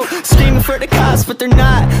go. Screaming for the cops but they're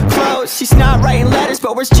not close. She's not writing letters,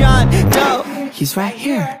 but where's John Doe? He's right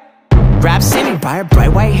here. Grabs Cindy by her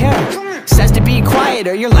bright white hair, says to be quiet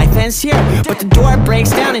or your life ends here. But the door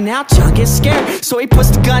breaks down and now John gets scared, so he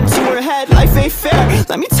puts the gun to her head. Life ain't fair,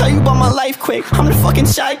 let me tell you about my life quick. I'm the fucking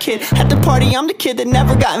shy kid, at the party I'm the kid that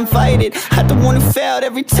never got invited. I'm the one who failed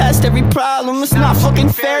every test, every problem. It's not fucking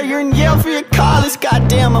fair, you're in Yale for your college.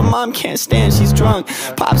 Goddamn, my mom can't stand, she's drunk.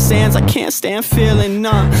 Pop sands, I can't stand feeling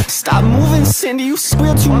numb. Stop moving, Cindy, you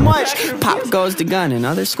squeal too much. Pop goes the gun,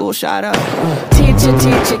 another school shot up. Teacher,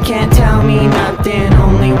 teacher, can't tell me nothing.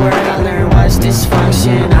 Only word I learned was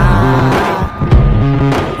dysfunction.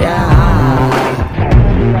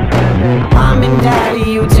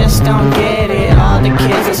 just don't get it. All the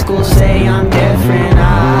kids at school say I'm different.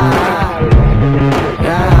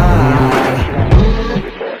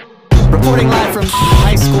 Reporting live from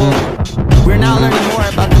high school, we're now learning more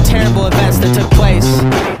about the terrible events that took place,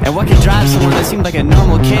 and what can drive someone that seemed like a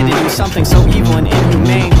normal kid to do something so evil and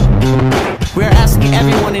inhumane. We're asking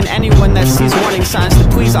everyone and anyone that sees warning signs to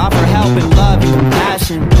please offer help and love and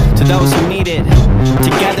compassion to those who need it.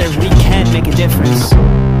 Together we can make a difference.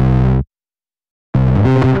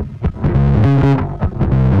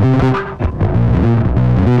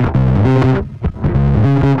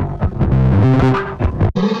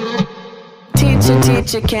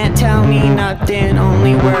 Teacher can't tell me nothing.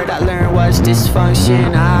 Only word I learned was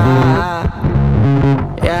dysfunction.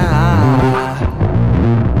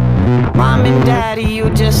 Mom and daddy, you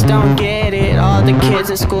just don't get it. All the kids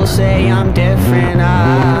at school say I'm different.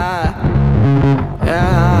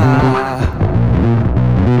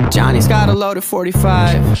 Johnny's got a load of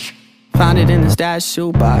 45, found it in his dad's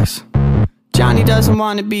shoebox. Johnny doesn't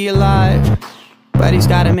want to be alive, but he's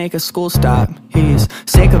gotta make a school stop. He's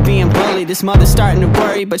sick of being bullied, his mother's starting to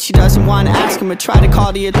worry, but she doesn't want to ask him or try to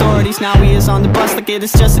call the authorities. Now he is on the bus like it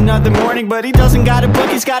is just another morning, but he doesn't got a book,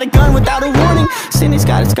 he's got a gun without a warning. Cindy's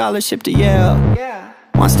got a scholarship to Yale,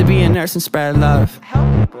 wants to be a nurse and spread love.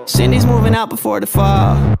 Cindy's moving out before the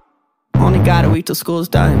fall, only got a week till school's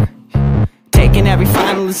done. Taking every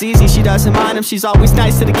final is easy, she doesn't mind him. She's always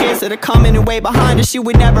nice to the kids that are coming and way behind her. She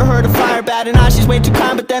would never hurt a fire, bat an eye, she's way too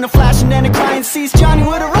kind. But then a flash and then a cry and sees Johnny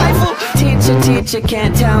with a rifle. Teacher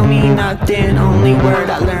can't tell me nothing. Only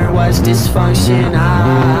word I learned was dysfunction.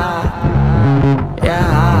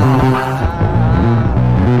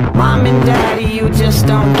 Mom and daddy, you just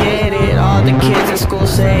don't get it. All the kids at school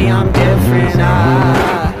say I'm different.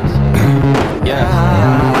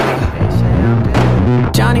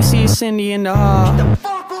 Johnny sees Cindy in the hall,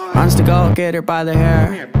 runs to go get her by the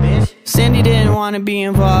hair. Cindy didn't want to be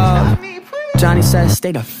involved. Johnny says,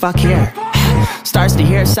 stay the fuck here. Starts to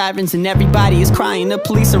hear sirens and everybody is crying. The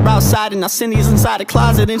police are outside and now Cindy's inside a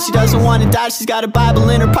closet, and she doesn't want to die, she's got a Bible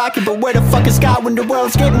in her pocket. But where the fuck is God when the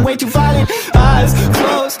world's getting way too violent? Eyes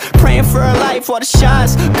closed, praying for her life while the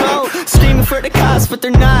shots go, screaming for the cops but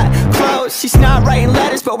they're not close. She's not writing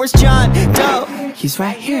letters, but where's John Doe? He's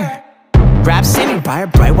right here. Grabs Cindy by her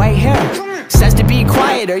bright white hair, says to be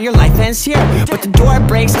quiet or your life ends here. But the door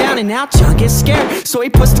breaks down and now John gets scared, so he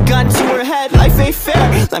puts the gun to her head. Life ain't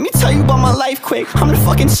fair, let me tell you about my life quick. I'm the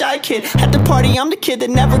fucking shy kid, at the party I'm the kid that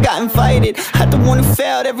never got invited. I'm the one who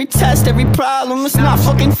failed every test, every problem. It's not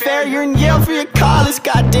fucking fair, you're in Yale for your college.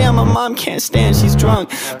 Goddamn, my mom can't stand, she's drunk.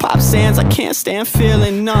 Pop sands, I can't stand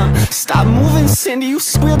feeling numb. Stop moving Cindy, you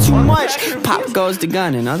squeal too much. Pop goes the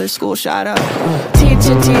gun, another school shot up.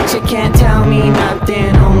 Teacher can't tell me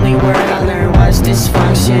nothing. Only word I learned was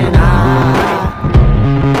dysfunction.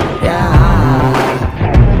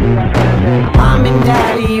 Mom and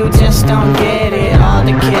daddy, you just don't get it. All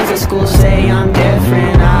the kids at school say I'm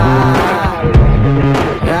different.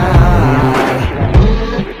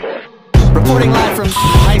 Reporting live from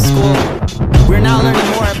high school, we're now learning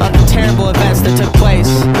more about the terrible events that took place,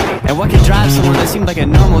 and what can drive someone that seemed like a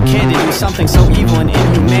normal kid to do something so evil and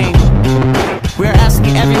inhumane. We're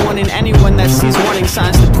asking everyone and anyone that sees warning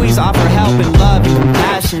signs to please offer help and love and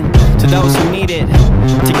compassion to those who need it.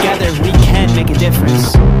 Together we can make a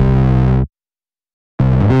difference.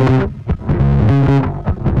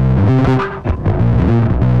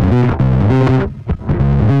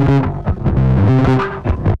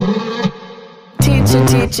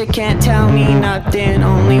 Teacher can't tell me nothing.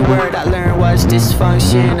 Only word I learned was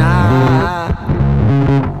dysfunction.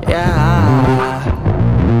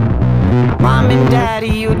 Mom and daddy,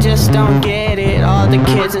 you just don't get it. All the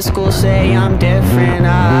kids at school say I'm different.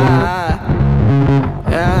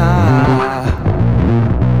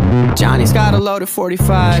 Johnny's got a load of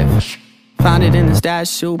 45, found it in his dad's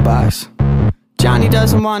shoebox. Johnny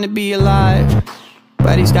doesn't want to be alive,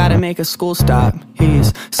 but he's gotta make a school stop.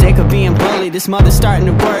 He's sick of being bullied, his mother's starting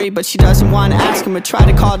to worry, but she doesn't want to ask him or try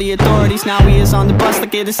to call the authorities. Now he is on the bus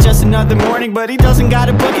like it is just another morning, but he doesn't got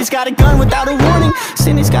a book, he's got a gun without a warning.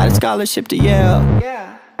 Cindy's got a scholarship to Yale,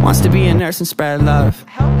 wants to be a nurse and spread love.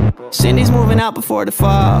 Cindy's moving out before the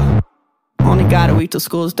fall, only got a week till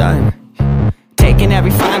school's done. Taking every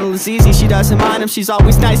final is easy, she doesn't mind him. She's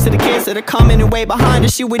always nice to the kids that are coming and way behind her.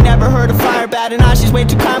 She would never hurt a fire, bat an eye, she's way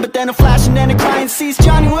too kind. But then a flash and then a cry and sees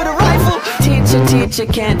Johnny with a rifle. Teacher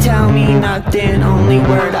can't tell me nothing. Only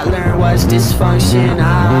word I learned was dysfunction.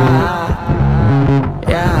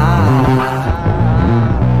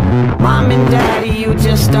 Mom and daddy, you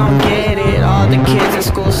just don't get it. All the kids at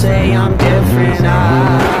school say I'm different.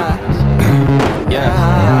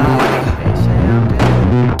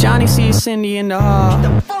 Johnny in the hall,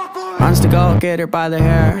 runs to go get her by the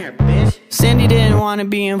hair. Cindy didn't want to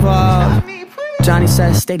be involved. Johnny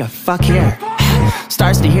says, stay the fuck here.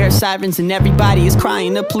 Starts to hear sirens and everybody is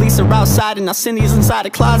crying. The police are outside and now Cindy's inside a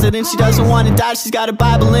closet. And she doesn't want to die, she's got a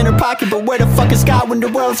Bible in her pocket. But where the fuck is God when the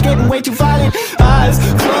world's getting way too violent? Eyes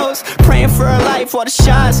closed, praying for her life while the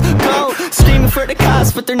shots go. Screaming for the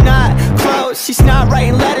cops but they're not close. She's not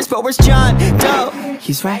writing letters but where's John Doe?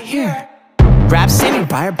 He's right here. Grabs Cindy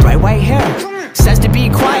by her bright white hair, says to be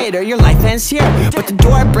quiet or your life ends here. But the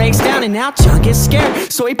door breaks down and now John gets scared.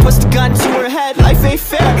 So he puts the gun to her head, life ain't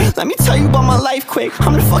fair. Let me tell you about my life quick.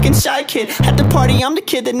 I'm the fucking shy kid. At the party I'm the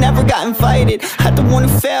kid that never got invited. I'm the one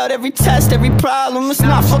who failed every test, every problem. It's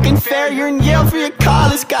not fucking fair, you're in Yale for your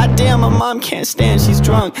college. Goddamn, my mom can't stand, she's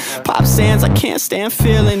drunk. Pop Sands, I can't stand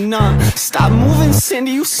feeling numb. Stop moving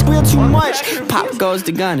Cindy, you squeal too much. Pop goes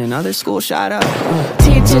the gun, another school shot up.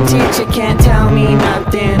 Teacher, teacher, can't tell me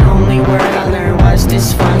nothing. Only word I learned was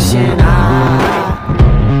dysfunction.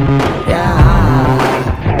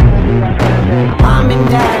 Mom and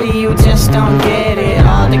daddy, you just don't get it.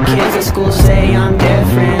 All the kids at school say I'm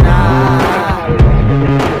different.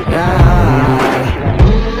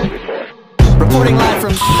 Reporting live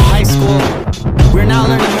from high school, we're now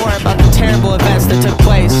learning more about the terrible events that took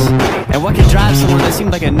place and what could drive someone that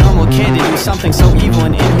seemed like a normal kid to do something so evil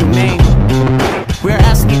and inhumane. We're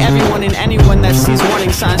asking everyone and anyone that sees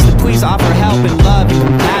warning signs to please offer help and love and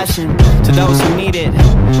compassion to those who need it.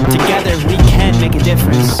 Together we can make a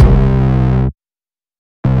difference.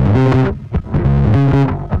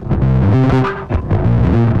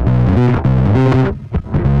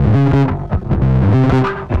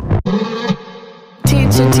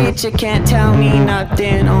 Teacher, teacher, can't tell me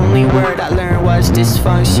nothing. Only word I learned was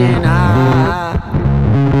dysfunction.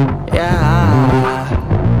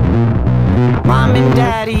 Mom and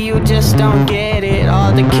daddy, you just don't get it.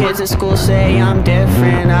 All the kids at school say I'm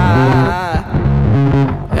different.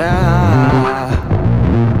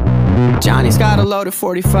 Johnny's got a loaded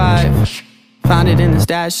 45, found it in his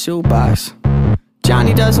dad's shoebox.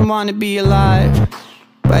 Johnny doesn't want to be alive,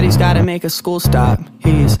 but he's gotta make a school stop.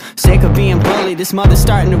 He's sick of being bullied, his mother's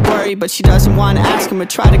starting to worry, but she doesn't want to ask him or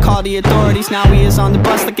try to call the authorities. Now he is on the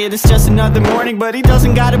bus like it is just another morning, but he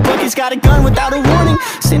doesn't got a book, he's got a gun without a warning.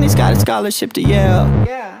 Cindy's got a scholarship to Yale,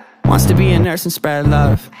 wants to be a nurse and spread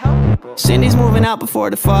love. Cindy's moving out before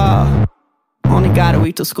the fall, only got a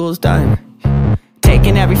week till school's done.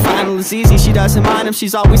 Taking every final is easy, she doesn't mind him.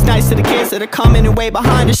 She's always nice to the kids that are coming and way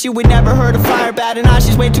behind her. She would never hurt a fire, bat an eye,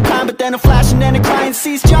 she's way too kind. But then a flash and then a cry and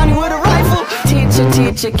sees Johnny with a rifle. Teacher,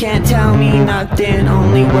 teacher, can't tell me nothing.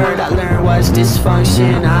 Only word I learned was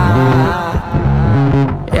dysfunction.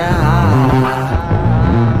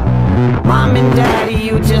 Mom and daddy,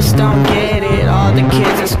 you just don't get it. All the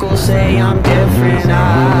kids at school say I'm different.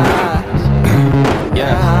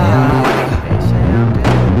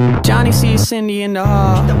 Johnny sees Cindy in the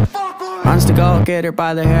hall, runs to go get her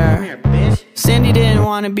by the hair. Cindy didn't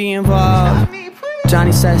want to be involved.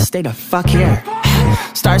 Johnny says, stay the fuck here.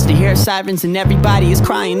 Starts to hear sirens and everybody is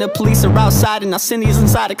crying. The police are outside and now Cindy's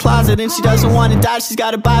inside a closet. And she doesn't want to die, she's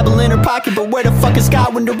got a Bible in her pocket. But where the fuck is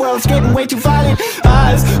God when the world's getting way too violent?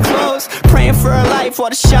 Eyes closed, praying for her life while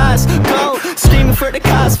the shots go. Screaming for the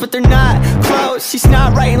cops but they're not close. She's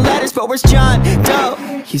not writing letters but where's John Doe?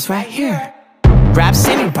 He's right here. Grabs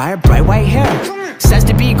Cindy by her bright white hair, says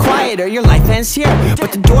to be quiet or your life ends here.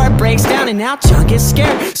 But the door breaks down and now John gets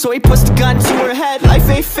scared. So he puts the gun to her head, life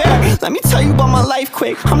ain't fair. Let me tell you about my life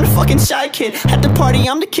quick. I'm the fucking shy kid. At the party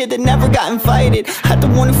I'm the kid that never got invited. I'm the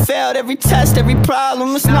one who failed every test, every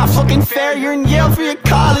problem. It's not fucking fair, you're in Yale for your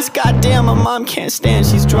college. Goddamn, my mom can't stand,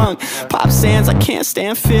 she's drunk. Pop Sands, I can't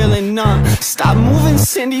stand feeling numb. Stop moving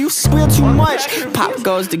Cindy, you squeal too much. Pop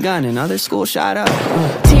goes the gun, another school shot up.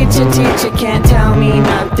 Teacher, teacher, can't tell me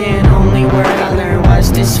nothing. Only word I learned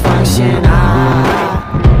was dysfunction.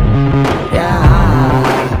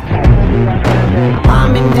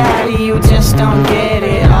 Mom and daddy, you just don't get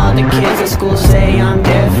it. All the kids at school say I'm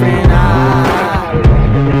different.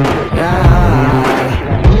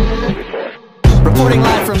 Reporting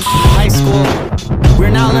live from high school, we're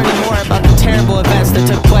now learning more about the terrible events that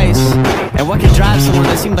took place and what could drive someone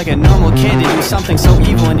that seemed like a normal kid to do something so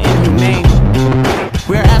evil and inhumane.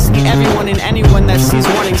 We're asking everyone and anyone that sees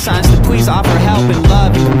warning signs to please offer help and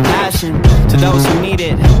love and compassion to those who need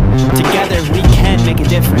it. Together we can make a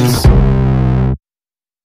difference.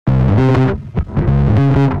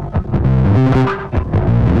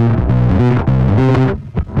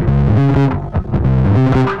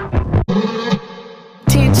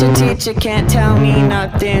 Teacher, teacher, can't tell me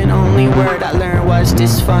nothing. Only word I learned was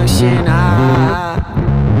dysfunction.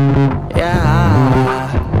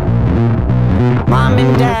 Mom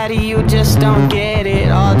and daddy, you just don't get it.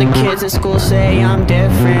 All the kids at school say I'm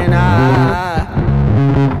different.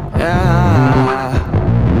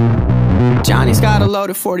 Johnny's got a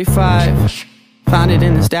loaded 45, found it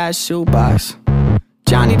in his dad's shoebox.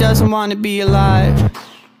 Johnny doesn't want to be alive,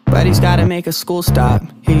 but he's gotta make a school stop.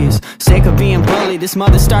 He's sick of being bullied, his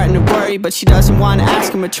mother's starting to worry, but she doesn't want to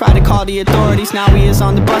ask him or try to call the authorities. Now he is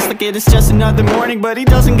on the bus like it is just another morning, but he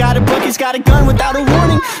doesn't got a book, he's got a gun without a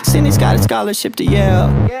warning. Cindy's got a scholarship to Yale,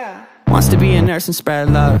 wants to be a nurse and spread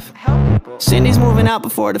love. Cindy's moving out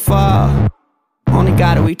before the fall, only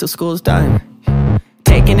got a week till school's done.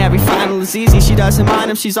 Taking every final is easy, she doesn't mind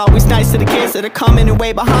him. She's always nice to the kids that are coming and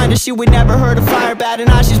way behind her. She would never hurt a flyer, bat an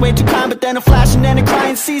eye, she's way too kind. But then a flash and then a cry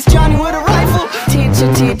and sees Johnny with a rifle.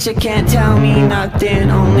 Teacher, teacher, can't tell me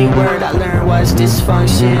nothing. Only word I learned was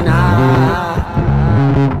dysfunction.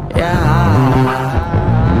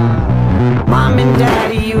 Mom and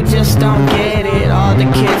daddy, you just don't get it. All the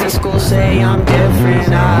kids at school say I'm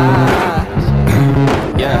different.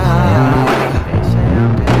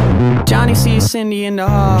 Johnny sees Cindy in the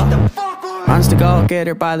hall, runs to go get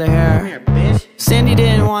her by the hair. Cindy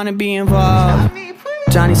didn't want to be involved.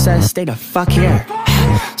 Johnny says, stay the fuck here.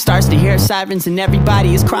 Starts to hear sirens and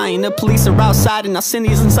everybody is crying. The police are outside and now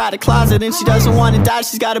Cindy's inside a closet. And she doesn't want to die,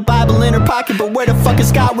 she's got a Bible in her pocket. But where the fuck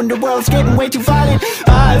is God when the world's getting way too violent?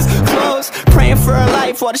 Eyes closed, praying for her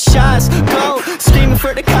life while the shots go. Screaming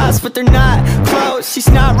for the cops, but they're not close. She's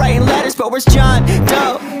not writing letters, but where's John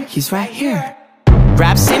Doe? He's right here.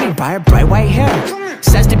 Grabs Cindy by her bright white hair,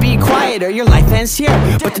 says to be quiet or your life ends here.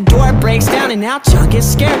 But the door breaks down and now John gets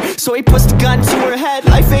scared, so he puts the gun to her head.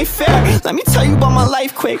 Life ain't fair, let me tell you about my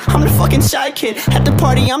life quick. I'm the fucking shy kid at the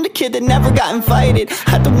party, I'm the kid that never got invited.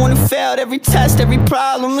 I'm the one who failed every test, every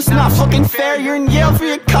problem. It's not fucking fair, you're in Yale for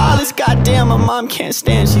your college. Goddamn, my mom can't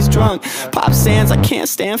stand, she's drunk. Pop sands, I can't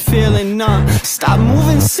stand feeling numb. Stop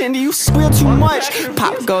moving, Cindy, you squeal too much.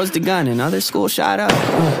 Pop goes the gun, another school shot up.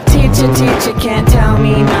 Teacher, teacher, can't tell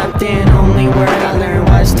me nothing. Only word I learned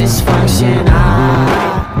was dysfunction.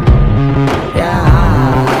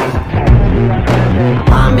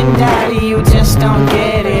 Mom and daddy, you just don't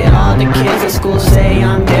get it. All the kids at school say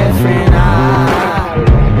I'm different.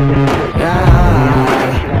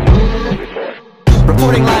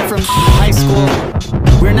 Reporting live from high school,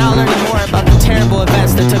 we're now learning more about the terrible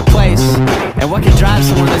events that took place and what could drive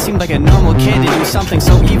someone that seemed like a normal kid to do something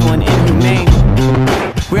so evil and inhumane.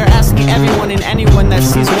 We are asking everyone and anyone that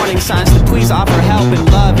sees warning signs to please offer help and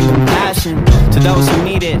love and compassion to those who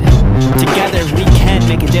need it. Together we can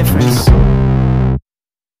make a difference.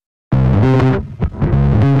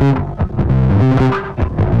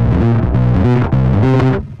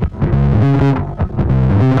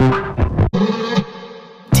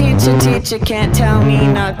 Teacher, teacher, can't tell me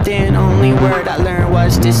nothing. Only word I learned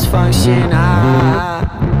was dysfunction.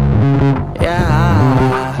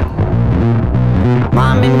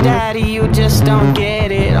 Mom and daddy, you just don't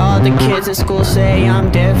get it. All the kids at school say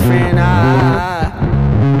I'm different.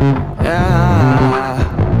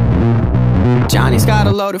 Johnny's got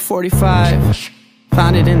a loaded 45,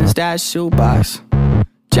 found it in his dad's shoebox.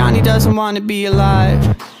 Johnny doesn't want to be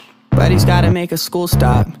alive, but he's gotta make a school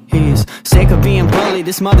stop. He's sick of being bullied,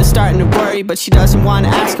 his mother's starting to worry, but she doesn't want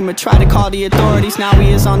to ask him or try to call the authorities. Now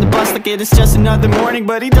he is on the bus like it is just another morning,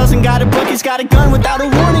 but he doesn't got a book, he's got a gun without a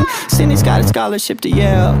warning. Cindy's got a scholarship to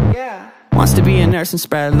Yale, wants to be a nurse and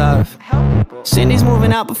spread love. Cindy's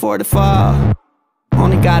moving out before the fall,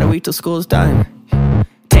 only got a week till school's done.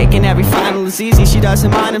 Taking every final is easy, she doesn't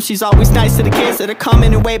mind him. She's always nice to the kids that are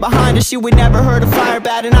coming and way behind her. She would never hurt a flyer,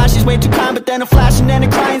 bat an eye, she's way too kind. But then a flash and then a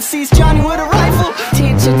cry and sees Johnny with a rifle.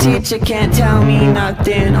 Teacher, teacher, can't tell me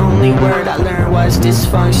nothing. Only word I learned was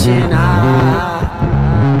dysfunction.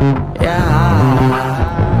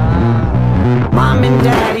 Mom and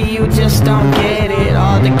daddy, you just don't get it.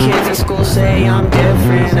 All the kids at school say I'm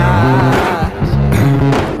different.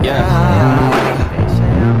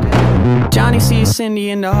 Johnny sees Cindy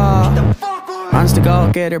in the hall, runs to go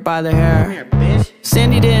get her by the hair.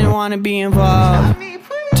 Cindy didn't want to be involved.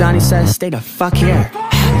 Johnny says, stay the fuck here.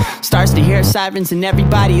 Starts to hear sirens and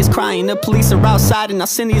everybody is crying. The police are outside and now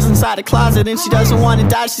Cindy's inside a closet. And she doesn't want to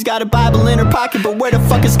die, she's got a Bible in her pocket. But where the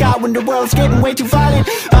fuck is God when the world's getting way too violent?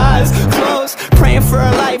 Eyes closed, praying for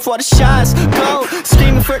her life while the shots go.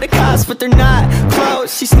 Screaming for the cops, but they're not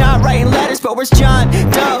close. She's not writing letters, but where's John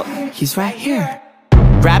Doe? He's right here.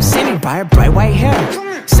 Grabs Cindy by her bright white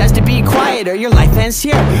hair, says to be quiet or your life ends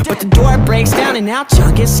here. But the door breaks down and now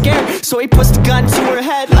John gets scared, so he puts the gun to her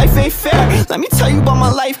head. Life ain't fair, let me tell you about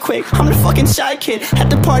my life quick. I'm the fucking shy kid, at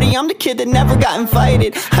the party I'm the kid that never got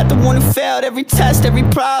invited. I'm the one who failed every test, every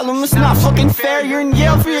problem. It's not fucking fair, you're in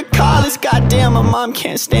Yale for your college. Goddamn, my mom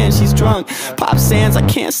can't stand, she's drunk. Pop sands, I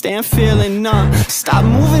can't stand feeling numb. Stop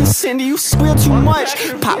moving, Cindy, you squeal too much.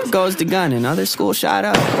 Pop goes the gun, another school shot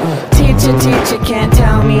up. Teacher, teacher, can't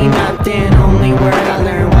tell me nothing. Only word I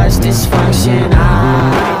learned was dysfunction.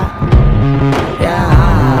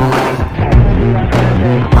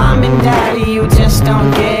 Mom and daddy, you just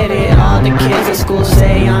don't get it. All the kids at school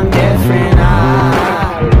say I'm different.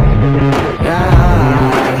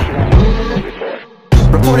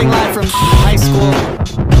 Reporting live from high school,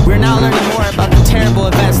 we're now learning more about the terrible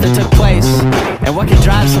events that took place, and what can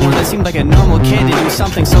drive someone that seemed like a normal kid to do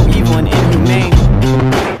something so evil and inhumane.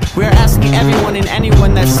 We're asking everyone and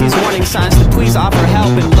anyone that sees warning signs to please offer help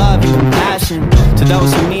and love and compassion to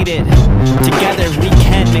those who need it. Together we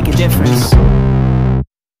can make a difference.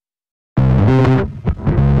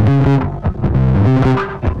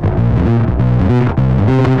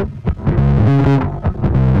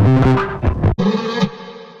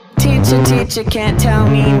 Teacher, teacher, can't tell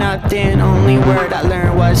me nothing. Only word I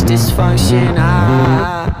learned was dysfunction.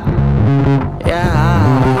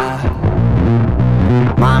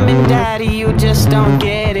 Mom and daddy, you just don't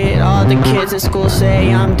get it. All the kids at school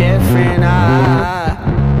say I'm different.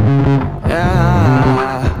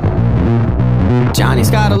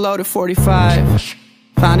 Johnny's got a loaded 45,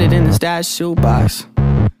 found it in his dad's shoebox.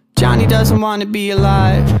 Johnny doesn't want to be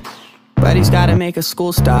alive, but he's gotta make a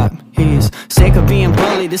school stop. He's sick of being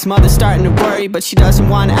bullied, his mother's starting to worry, but she doesn't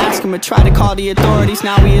want to ask him or try to call the authorities.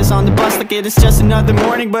 Now he is on the bus like it is just another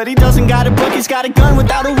morning, but he doesn't got a book, he's got a gun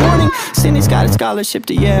without a warning. Cindy's got a scholarship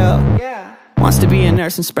to Yale, wants to be a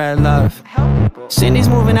nurse and spread love. Cindy's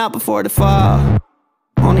moving out before the fall,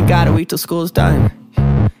 only got a week till school's done.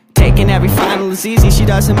 Taking every final is easy, she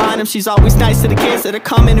doesn't mind him. She's always nice to the kids that are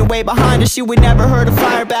coming and way behind her. She would never hurt a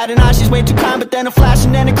flyer, bad and eye, she's way too kind. But then a flash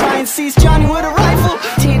and then a cry and sees Johnny with a rifle.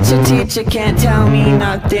 Teacher, teacher, can't tell me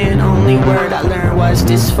nothing. Only word I learned was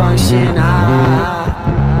dysfunction.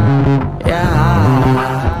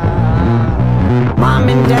 Mom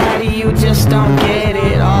and daddy, you just don't get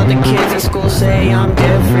it. All the kids at school say I'm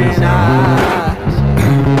different.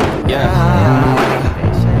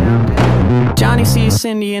 Johnny sees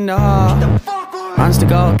Cindy in the hall, runs to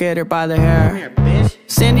go get her by the hair.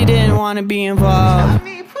 Cindy didn't want to be involved.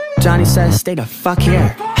 Johnny says, stay the fuck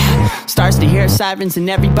here. Starts to hear sirens and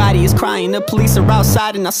everybody is crying. The police are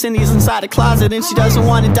outside and now Cindy's inside a closet, and she doesn't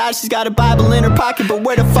want to die, she's got a Bible in her pocket. But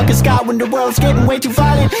where the fuck is God when the world's getting way too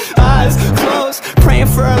violent? Eyes closed, praying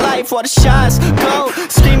for her life while the shots go.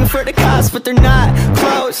 Screaming for the cops but they're not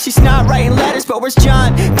close. She's not writing letters, but where's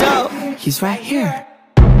John Doe? He's right here.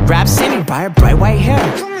 Grabs Cindy by her bright white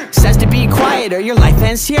hair, says to be quiet or your life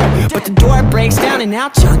ends here. But the door breaks down and now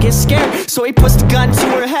John gets scared, so he puts the gun to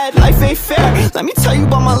her head. Life ain't fair, let me tell you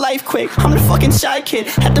about my life quick. I'm the fucking shy kid,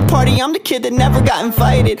 at the party I'm the kid that never got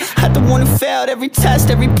invited. I'm the one who failed every test,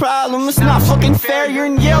 every problem. It's not fucking fair, you're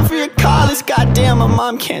in Yale for your college. Goddamn, my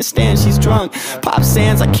mom can't stand, she's drunk. Pop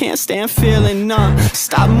sands, I can't stand feeling numb.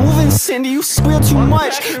 Stop moving, Cindy, you squeal too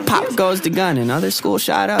much. Pop goes the gun, another school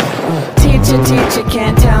shot up. Teacher, teacher,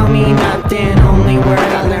 can't tell me nothing. Only word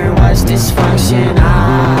I learned was dysfunction.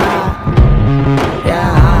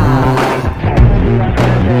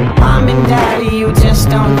 Mom and daddy, you just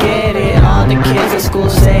don't get it. All the kids at school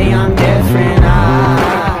say I'm different.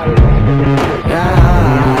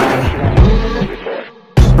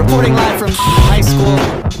 Reporting live from high school,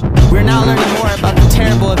 we're now learning more about the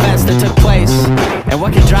terrible events that took place, and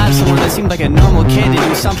what can drive someone that seemed like a normal kid to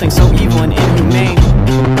do something so evil and inhumane.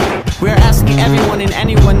 We're asking everyone and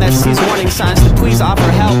anyone that sees warning signs to please offer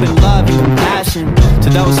help and love and compassion to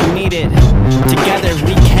those who need it. Together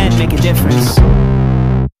we can make a difference.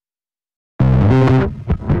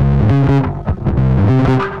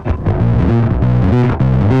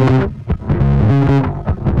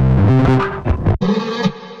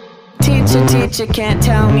 Teacher, teacher, can't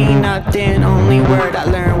tell me nothing. Only word I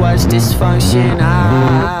learned was dysfunction.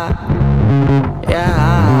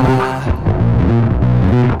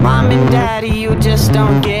 Mom and daddy, you just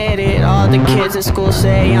don't get it. All the kids at school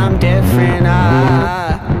say I'm different.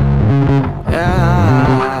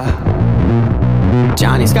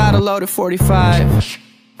 Johnny's got a loaded 45,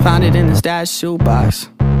 found it in his dad's shoebox.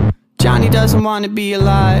 Johnny doesn't want to be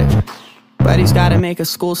alive, but but he's gotta make a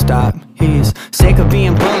school stop. He's sick of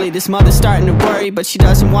being bullied, his mother's starting to worry, but she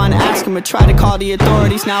doesn't wanna ask him or try to call the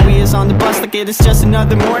authorities. Now he is on the bus like it is just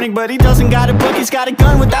another morning, but he doesn't got a book, he's got a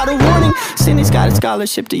gun without a warning. Cindy's got a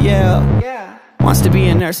scholarship to Yale, wants to be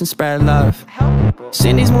a nurse and spread love.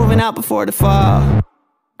 Cindy's moving out before the fall,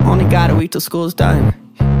 only got a week till school's done.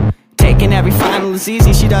 Taking every final is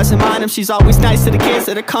easy, she doesn't mind him. She's always nice to the kids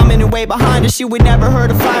that are coming and way behind her. She would never hurt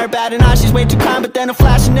a fire, bat an eye, she's way too kind. But then a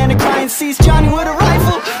flash and then a cry and sees Johnny with a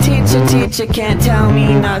rifle. Teacher, teacher, can't tell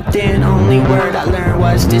me nothing. Only word I learned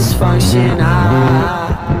was dysfunction.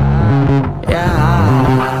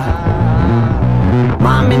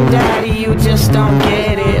 Mom and daddy, you just don't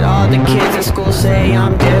get it. All the kids at school say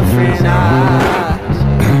I'm different.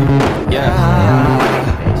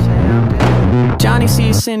 Johnny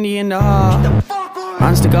sees Cindy in the hall,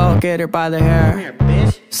 runs to go get her by the hair.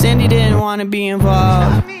 Cindy didn't want to be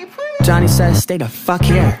involved. Johnny says, stay the fuck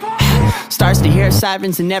here. Starts to hear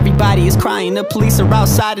sirens and everybody is crying. The police are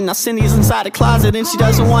outside and now Cindy's inside a closet. And she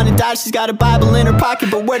doesn't want to die, she's got a Bible in her pocket.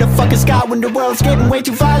 But where the fuck is God when the world's getting way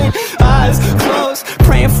too violent? Eyes closed,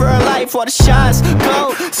 praying for her life while the shots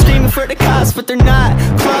go. Screaming for the cops but they're not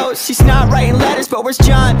close. She's not writing letters, but where's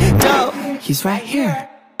John Doe? He's right here.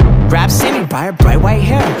 Grabs Cindy by her bright white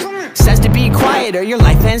hair, says to be quiet or your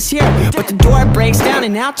life ends here. But the door breaks down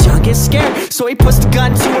and now John gets scared, so he puts the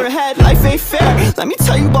gun to her head. Life ain't fair, let me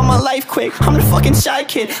tell you about my life quick. I'm the fucking shy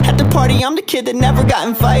kid, at the party I'm the kid that never got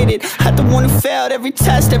invited. I'm the one who failed every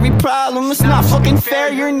test, every problem. It's not fucking fair,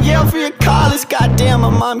 you're in Yale for your college. Goddamn, my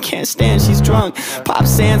mom can't stand, she's drunk. Pop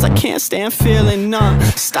sands, I can't stand feeling numb.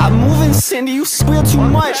 Stop moving, Cindy, you squeal too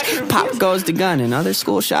much. Pop goes the gun, another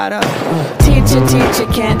school shot up. Teacher, teacher,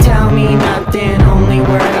 can't tell me nothing. Only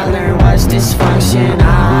word I learned was dysfunction.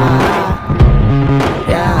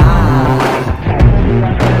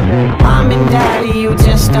 Mom and daddy, you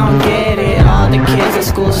just don't get it. All the kids at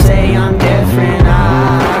school say I'm different.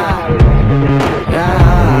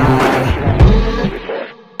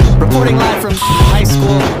 Reporting live from high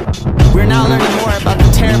school, we're now learning more about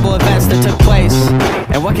the terrible events that took place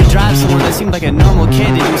and what could drive someone that seemed like a normal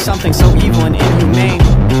kid to do something so evil and inhumane.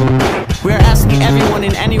 We are asking everyone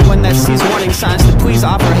and anyone that sees warning signs to please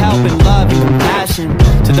offer help and love and compassion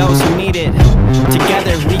to those who need it.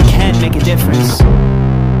 Together we can make a difference.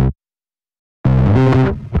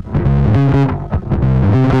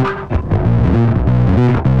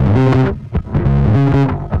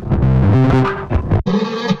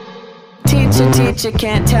 Teacher, teacher,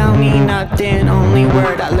 can't tell me nothing. Only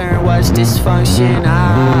word I learned was dysfunction.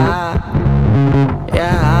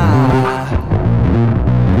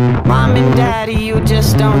 Mom and daddy, you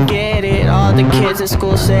just don't get it. All the kids at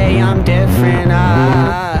school say I'm different.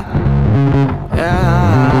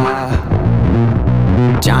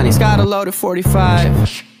 Johnny's got a loaded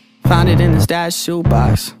 45, found it in his dad's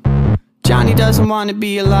shoebox. Johnny doesn't want to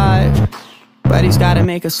be alive, but he's gotta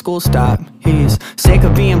make a school stop. He's sick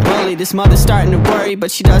of being bullied, his mother's starting to worry,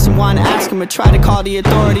 but she doesn't want to ask him or try to call the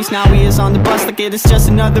authorities. Now he is on the bus like it is just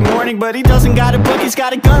another morning, but he doesn't got a book, he's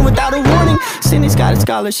got a gun without a warning. Cindy's got a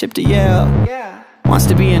scholarship to Yale, wants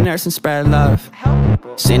to be a nurse and spread love.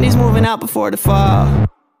 Cindy's moving out before the fall,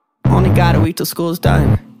 only got a week till school's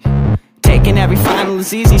done. Taking every final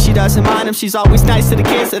is easy, she doesn't mind him. She's always nice to the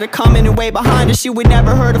kids that are coming and way behind her. She would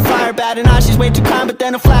never hurt a fire, bat an eye, she's way too kind. But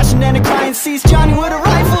then a flash and then a cry and sees Johnny with a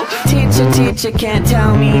rifle. Teacher, teacher, can't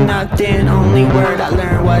tell me nothing. Only word I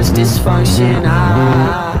learned was dysfunction.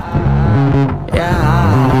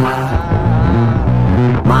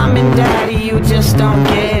 Mom and daddy, you just don't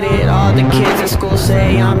get it. All the kids at school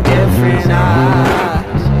say I'm different.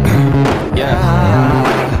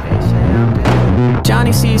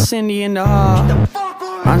 Johnny sees Cindy in the hall,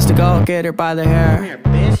 runs to go get her by the hair.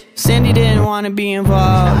 Cindy didn't want to be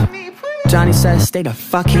involved. Johnny says, stay the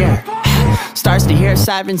fuck here. Starts to hear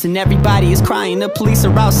sirens and everybody is crying. The police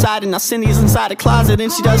are outside and now Cindy's inside a closet.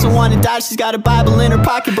 And she doesn't want to die, she's got a Bible in her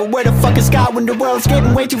pocket. But where the fuck is God when the world's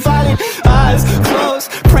getting way too violent? Eyes closed,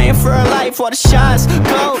 praying for her life while the shots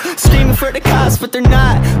go. Screaming for the cops but they're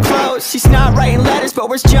not close. She's not writing letters, but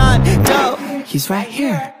where's John Doe? He's right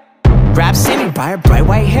here. Grabs Cindy by her bright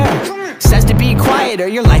white hair, says to be quiet or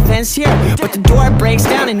your life ends here. But the door breaks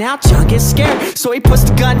down and now John gets scared, so he puts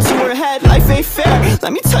the gun to her head. Life ain't fair,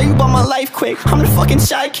 let me tell you about my life quick. I'm the fucking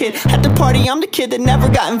shy kid, at the party I'm the kid that never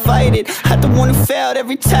got invited. I'm the one who failed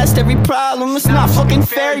every test, every problem. It's not fucking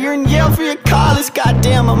fair, you're in Yale for your college.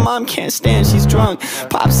 Goddamn, my mom can't stand, she's drunk.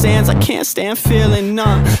 Pop sands, I can't stand feeling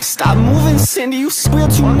numb. Stop moving, Cindy, you squeal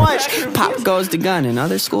too much. Pop goes the gun,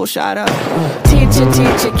 another school shot up. Teacher,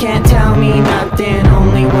 teacher, can't tell me nothing.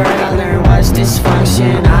 Only word I learned was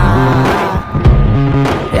dysfunction.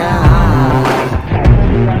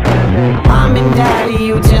 Mom and daddy,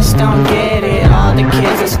 you just don't get it. All the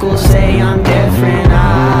kids at school say I'm different.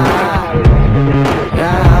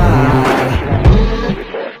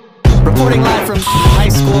 Reporting live from high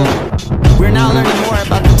school, we're now learning more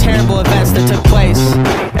about the terrible events that took place,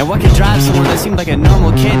 and what can drive someone that seemed like a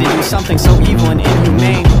normal kid to do something so evil and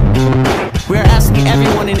inhumane. We're asking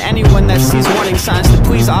everyone and anyone that sees warning signs to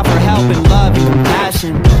please offer help and love and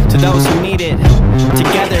compassion to those who need it.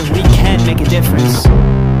 Together we can make a difference.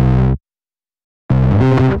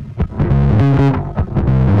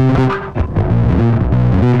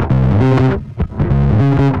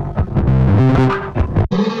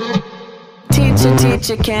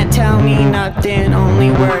 Teacher can't tell me nothing. Only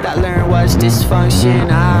word I learned was dysfunction.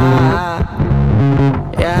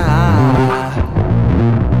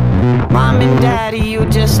 Mom and daddy, you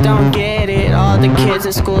just don't get it. All the kids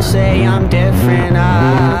at school say I'm different.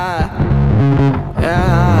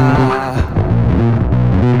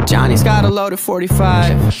 Johnny's got a load of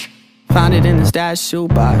 45, found it in his dad's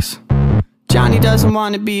shoebox. Johnny doesn't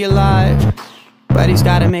want to be alive, but he's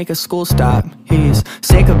gotta make a school stop. He's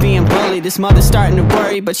sick of being bullied. His mother's starting to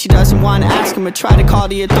worry, but she doesn't want to ask him or try to call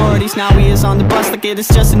the authorities. Now he is on the bus like it is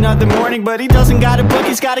just another morning, but he doesn't got a book,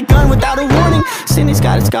 he's got a gun without a warning. Cindy's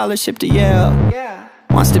got a scholarship to Yale,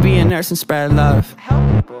 wants to be a nurse and spread love.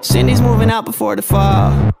 Cindy's moving out before the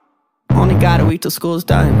fall, only got a week till school's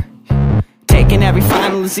done. Taking every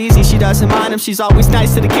final is easy, she doesn't mind him. She's always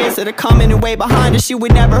nice to the kids that are coming and way behind her. She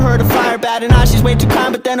would never hurt a fire, bat an eye, she's way too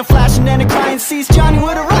kind. But then a flash and then a cry and sees Johnny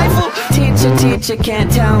with a rifle. Teacher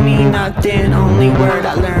can't tell me nothing. Only word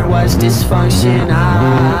I learned was dysfunction.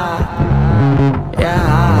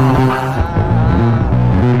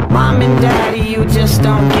 Mom and daddy, you just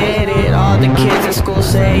don't get it. All the kids at school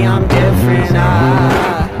say I'm different.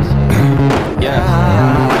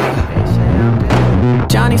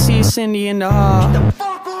 Johnny sees Cindy in the hall,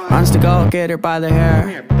 runs to go get her by the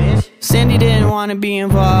hair. Cindy didn't want to be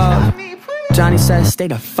involved. Johnny says, stay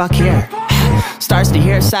the fuck here. Starts to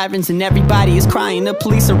hear sirens and everybody is crying. The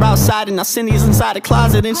police are outside and now Cindy's inside a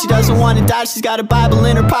closet, and she doesn't want to die, she's got a Bible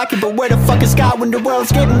in her pocket. But where the fuck is God when the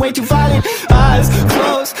world's getting way too violent? Eyes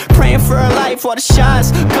closed, praying for her life while the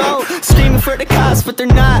shots go. Screaming for the cops but they're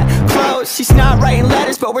not close. She's not writing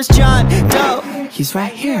letters, but where's John Doe? He's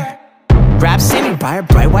right here. Grabs Cindy by her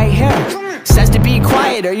bright white hair, says to be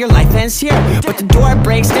quiet or your life ends here. But the door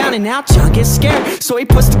breaks down and now John gets scared, so he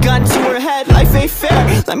puts the gun to her head. Life ain't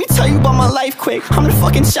fair, let me tell you about my life quick. I'm the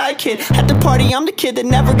fucking shy kid, at the party I'm the kid that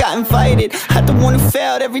never got invited. I'm the one who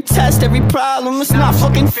failed every test, every problem. It's not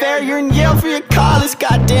fucking fair, you're in Yale for your college.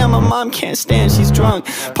 Goddamn, my mom can't stand, she's drunk.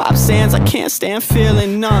 Pop Sands, I can't stand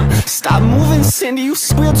feeling numb. Stop moving Cindy, you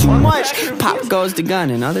squeal too much. Pop goes the gun,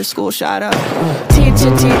 another school shot up. Teacher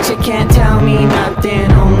can't tell me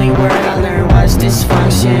nothing. Only word I learned was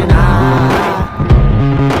dysfunction.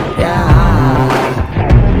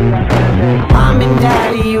 Mom and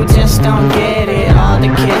daddy, you just don't get it. All the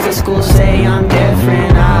kids at school say I'm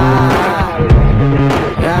different.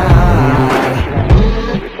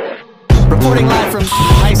 Reporting live from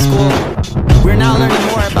high school, we're now learning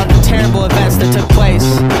more about the terrible events that took place,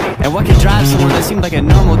 and what can drive someone that seemed like a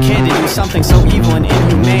normal kid to do something so evil and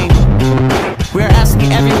inhumane. We're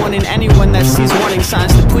asking everyone and anyone that sees warning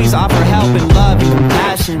signs to please offer help and love and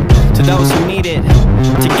compassion to those who need it.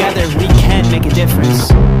 Together we can make a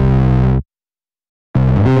difference.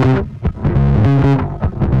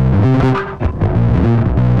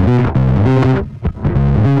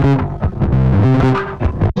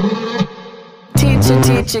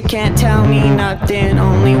 Teacher can't tell me nothing.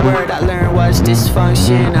 Only word I learned was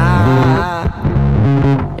dysfunction.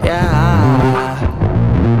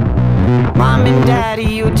 Mom and daddy,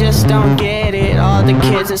 you just don't get it. All the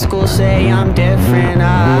kids at school say I'm different.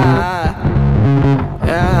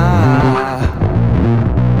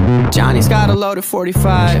 Johnny's got a load of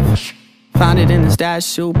 45, found it in his dad's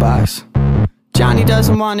shoebox. Johnny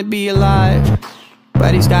doesn't want to be alive,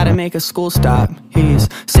 but he's gotta make a school stop. He's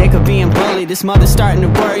sick of being bullied. His mother's starting to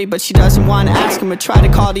worry, but she doesn't want to ask him or try to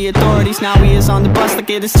call the authorities. Now he is on the bus like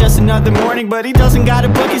it is just another morning, but he doesn't got a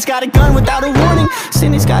book, he's got a gun without a warning.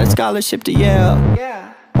 Cindy's got a scholarship to Yale,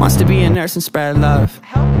 wants to be a nurse and spread love.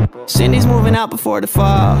 Cindy's moving out before the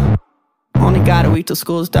fall, only got a week till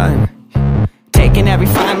school's done. Taking every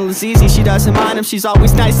final is easy, she doesn't mind him. She's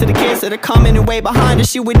always nice to the kids that are coming and way behind her.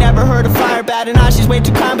 She would never hurt a fire, bat an eye, she's way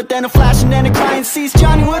too kind. But then a flash and then a cry and sees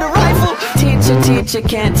Johnny with a rifle. Teacher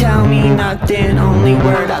can't tell me nothing. Only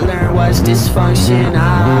word I learned was dysfunction.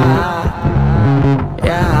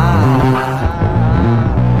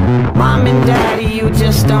 Mom and daddy, you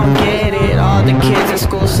just don't get it. All the kids at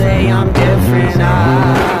school say I'm different.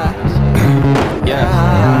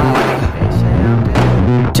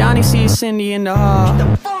 Johnny sees Cindy in the hall,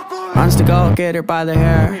 runs to go get her by the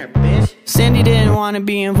hair. Cindy didn't want to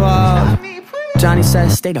be involved. Johnny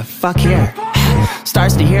says, stay the fuck here.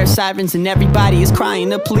 Starts to hear sirens and everybody is crying.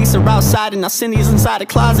 The police are outside and now Cindy's inside a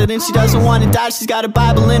closet. And she doesn't want to die, she's got a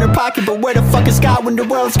Bible in her pocket. But where the fuck is God when the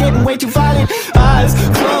world's getting way too violent? Eyes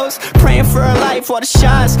closed, praying for her life while the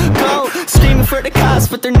shots go. Screaming for the cops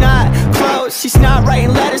but they're not close. She's not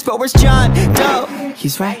writing letters but where's John Doe?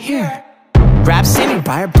 He's right here. Grabs Cindy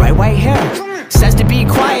by her bright white hair, says to be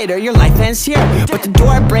quiet or your life ends here. But the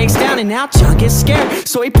door breaks down and now John gets scared.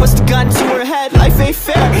 So he puts the gun to her head, life ain't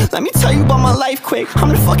fair. Let me tell you about my life quick. I'm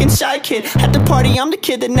the fucking shy kid. At the party I'm the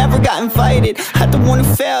kid that never got invited. At the one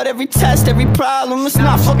who failed every test, every problem. It's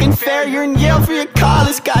not fucking fair, you're in Yale for your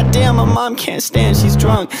college. Goddamn, my mom can't stand, she's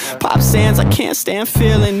drunk. Pop sands, I can't stand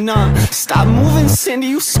feeling numb. Stop moving Cindy,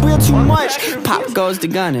 you squeal too much. Pop goes the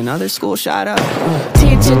gun, another school shot up.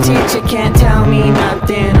 Teacher, teacher, can't tell me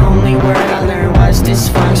nothing. Only word I learned was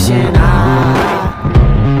dysfunction.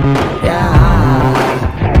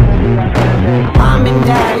 Mom and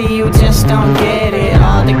daddy, you just don't get it.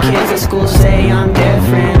 All the kids at school say I'm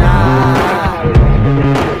different.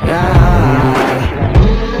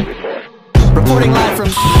 Reporting live from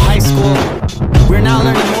high school, we're now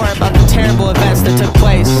learning more about the terrible events that took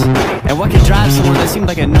place and what can drive someone that seemed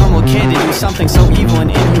like a normal kid to do something so evil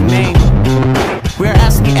and inhumane. We're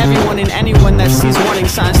asking everyone and anyone that sees warning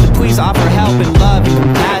signs to please offer help and love and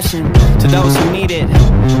compassion to those who need it.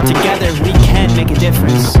 Together we can make a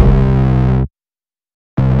difference.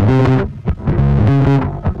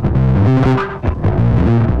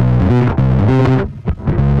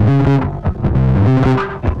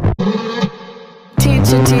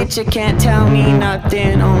 Teacher, teacher, can't tell me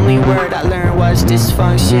nothing. Only word I learned was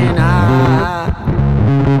dysfunction.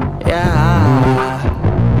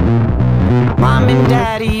 Mom and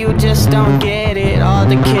daddy, you just don't get it. All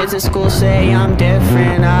the kids at school say I'm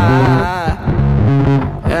different.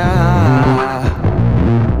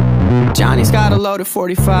 Johnny's got a loaded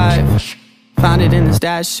 45, found it in his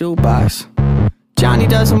dad's shoebox. Johnny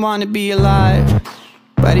doesn't want to be alive,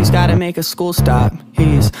 but he's gotta make a school stop.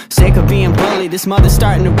 He's sick of being bullied, his mother's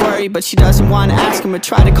starting to worry, but she doesn't want to ask him or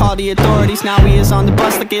try to call the authorities. Now he is on the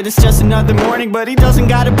bus like it is just another morning, but he doesn't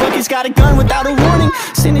got a book, he's got a gun without a warning.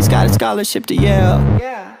 Cindy's got a scholarship to Yale,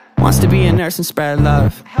 wants to be a nurse and spread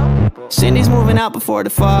love. Cindy's moving out before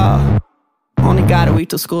the fall, only got a week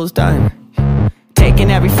till school's done.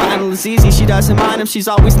 Taking every final is easy, she doesn't mind him. She's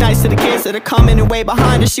always nice to the kids that are coming and way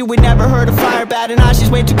behind her. She would never hurt a fire, bat an eye,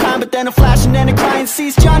 she's way too kind. But then a flash and then a cry and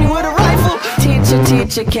sees Johnny with a rifle. Teacher,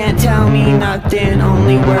 teacher, can't tell me nothing.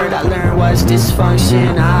 Only word I learned was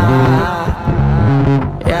dysfunction.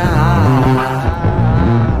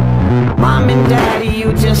 Mom and daddy,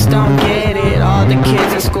 you just don't get it. All the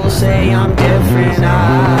kids at school say I'm different.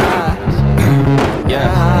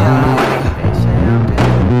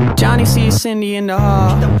 Johnny sees Cindy in the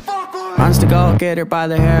hall, runs to go get her by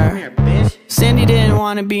the hair. Cindy didn't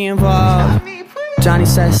want to be involved. Johnny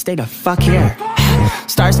says, stay the fuck here.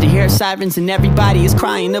 Starts to hear sirens and everybody is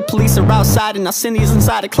crying. The police are outside and now Cindy's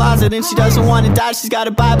inside a closet. And she doesn't want to die, she's got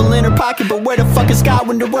a Bible in her pocket. But where the fuck is God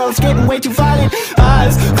when the world's getting way too violent?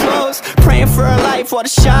 Eyes closed, praying for her life while the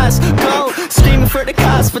shots go. Screaming for the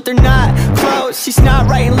cops but they're not close. She's not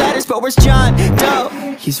writing letters but where's John Doe?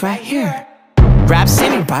 He's right here. Grabs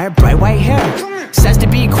Cindy by her bright white hair, says to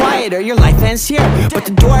be quiet or your life ends here. But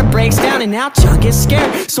the door breaks down and now John gets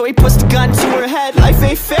scared. So he puts the gun to her head, life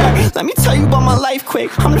ain't fair. Let me tell you about my life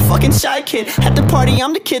quick. I'm the fucking shy kid. At the party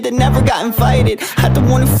I'm the kid that never got invited. At the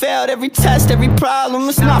one who failed every test, every problem.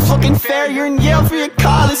 It's not fucking fair, you're in Yale for your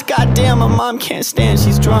college. Goddamn, my mom can't stand,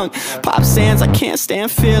 she's drunk. Pop sands, I can't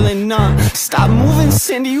stand feeling numb. Stop moving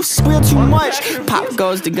Cindy, you squeal too much. Pop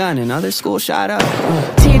goes the gun, another school shot up.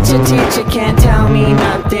 Teacher, teacher, can't tell me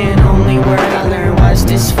nothing. Only word I learned was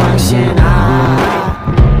dysfunction.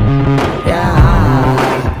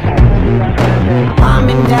 Mom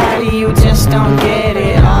and daddy, you just don't get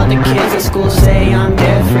it. All the kids at school say I'm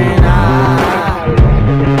different.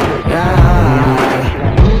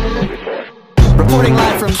 Reporting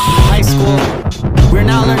live from high school, we're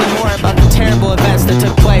now learning more about the terrible events that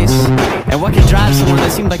took place and what can drive someone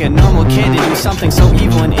that seemed like a normal kid to do something so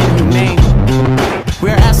evil and inhumane.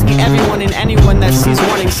 We're asking everyone and anyone that sees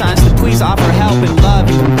warning signs to please offer help and love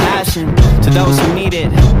and compassion to those who need it.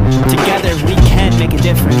 Together we can make a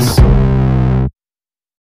difference.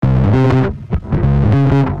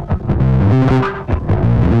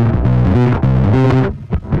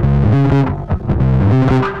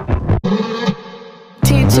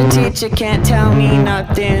 Teacher, teacher, can't tell me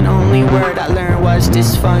nothing. Only word I learned was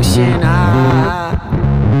dysfunction.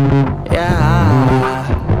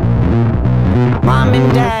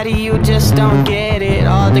 just don't get it.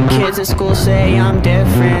 All the kids at school say I'm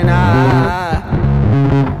different.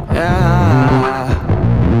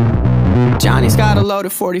 Johnny's got a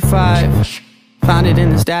loaded 45, found it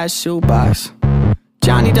in his dad's shoebox.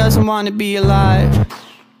 Johnny doesn't want to be alive,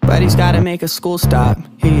 but he's gotta make a school stop.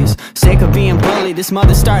 He's sick of being bullied, his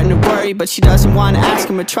mother's starting to worry, but she doesn't want to ask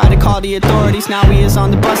him or try to call the authorities. Now he is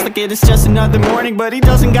on the bus like it is just another morning, but he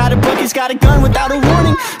doesn't got a book, he's got a gun without a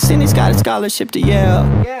warning. Cindy's got a scholarship to Yale,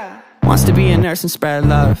 wants to be a nurse and spread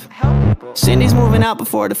love. Cindy's moving out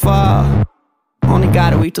before the fall, only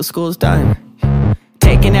got a week till school's done.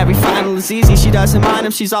 Taking every final is easy, she doesn't mind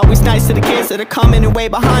him. She's always nice to the kids that are coming and way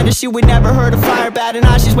behind her. She would never hurt a fire, bat an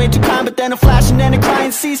eye, she's way too kind. But then a flash and then a cry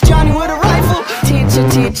and sees Johnny with a rifle. Teacher,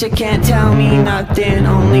 teacher, can't tell me nothing.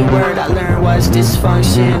 Only word I learned was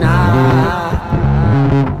dysfunction.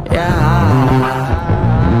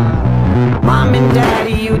 Mom and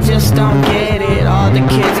daddy, you just don't get it. All the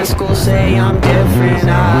kids at school say I'm different.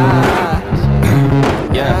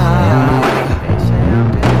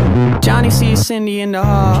 Johnny sees Cindy in the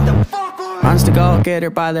hall, runs to go get her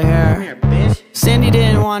by the hair. Cindy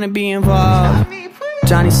didn't want to be involved.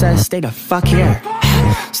 Johnny says, stay the fuck here.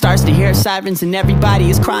 Starts to hear sirens and everybody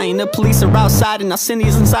is crying. The police are outside and now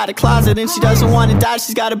Cindy's inside a closet. And she doesn't want to die,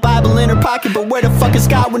 she's got a Bible in her pocket. But where the fuck is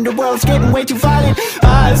God when the world's getting way too violent?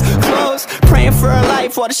 Eyes closed, praying for her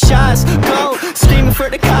life while the shots go. Screaming for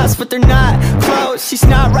the cops but they're not close. She's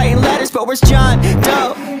not writing letters, but where's John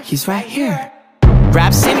Doe? He's right here.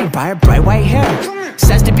 Grabs Cindy by her bright white hair,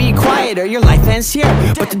 says to be quiet or your life ends here.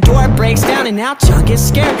 But the door breaks down and now John gets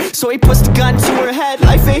scared, so he puts the gun to her head.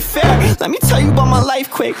 Life ain't fair, let me tell you about my life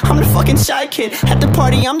quick. I'm the fucking shy kid, at the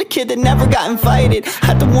party I'm the kid that never got invited.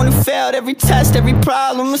 I'm the one who failed every test, every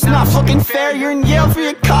problem. It's not fucking fair, you're in Yale for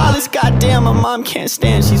your college. Goddamn, my mom can't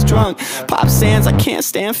stand, she's drunk. Pop sands, I can't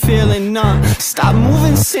stand feeling numb. Stop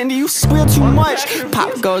moving Cindy, you squeal too much.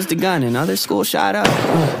 Pop goes the gun, another school shot up.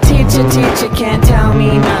 Teacher, teacher, can't tell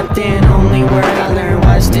me nothing. Only word I learned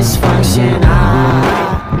was dysfunction.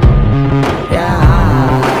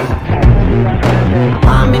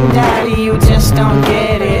 Mom and daddy, you just don't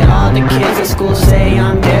get it. All the kids at school say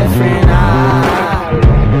I'm different.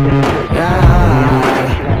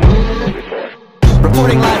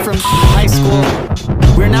 Reporting live from high school,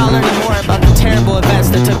 we're now learning more about the terrible events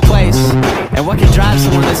that took place and what can drive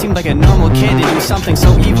someone that seemed like a normal kid to do something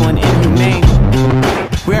so evil and inhumane.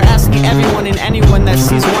 We're asking everyone and anyone that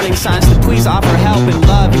sees warning signs to please offer help and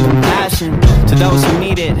love and compassion to those who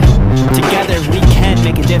need it. Together we can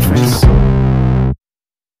make a difference.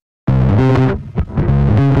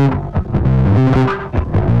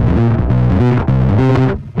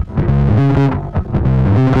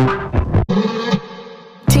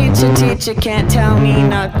 Teacher, teacher, can't tell me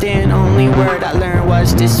nothing. Only word I learned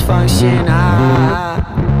was dysfunction.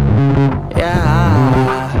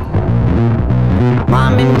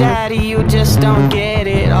 Mom and daddy, you just don't get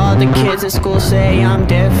it. All the kids at school say I'm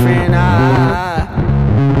different.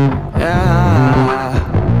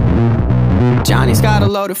 Johnny's got a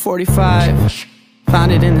loaded 45,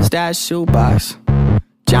 found it in his dad's shoebox.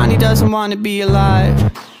 Johnny doesn't want to be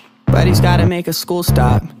alive, but he's gotta make a school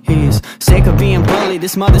stop. He's sick of being bullied,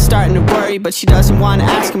 his mother's starting to worry, but she doesn't want to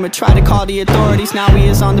ask him or try to call the authorities. Now he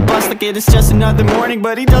is on the bus like it is just another morning,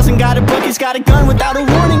 but he doesn't got a book, he's got a gun without a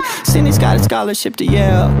warning. Cindy's got a scholarship to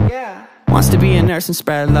Yale, wants to be a nurse and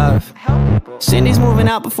spread love. Cindy's moving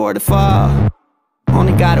out before the fall,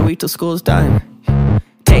 only got a week till school's done.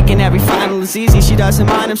 Taking every final is easy, she doesn't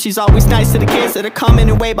mind him. She's always nice to the kids that are coming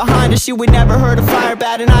and way behind her. She would never hurt a fire,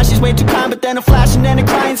 bat an eye, she's way too kind. But then a flash and then a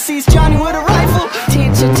cry and sees Johnny with a rifle.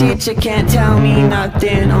 Teacher, teacher, can't tell me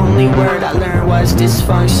nothing. Only word I learned was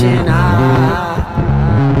dysfunction.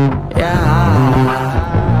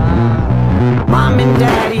 Mom and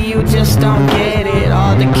daddy, you just don't get it.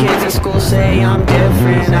 All the kids at school say I'm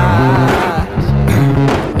different.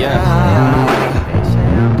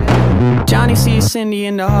 Johnny sees Cindy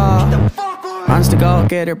in the hall, runs to go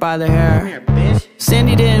get her by the hair.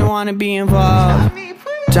 Cindy didn't want to be involved.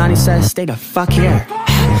 Johnny says, stay the fuck here.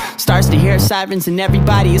 Starts to hear sirens and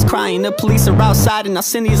everybody is crying. The police are outside and now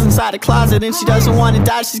Cindy's inside a closet. And she doesn't want to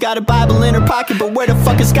die, she's got a Bible in her pocket. But where the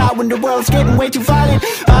fuck is God when the world's getting way too violent?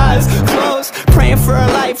 Eyes closed, praying for her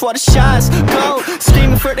life while the shots go.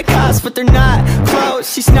 Screaming for the cops but they're not close.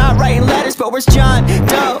 She's not writing letters, but where's John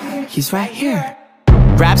Doe? He's right here.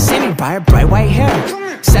 Grabs Cindy by her bright white hair,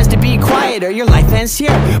 says to be quiet or your life ends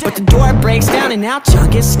here. But the door breaks down and now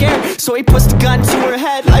John gets scared, so he puts the gun to her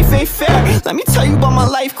head. Life ain't fair, let me tell you about my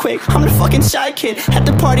life quick. I'm the fucking shy kid at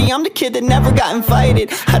the party, I'm the kid that never got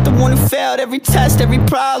invited. I'm the one who failed every test, every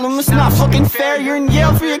problem. It's not fucking fair, you're in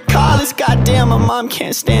Yale for your college. Goddamn, my mom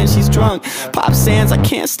can't stand, she's drunk. Pop sands, I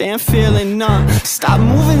can't stand feeling numb. Stop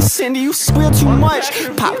moving, Cindy, you squeal too much.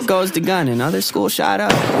 Pop goes the gun, another school shot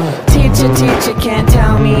up. Teacher, teacher, can't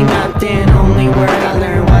tell me nothing. Only word I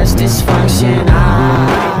learned was dysfunction.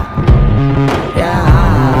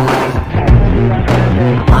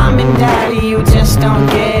 Mom and daddy, you just don't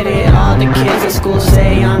get it. All the kids at school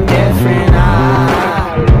say I'm different.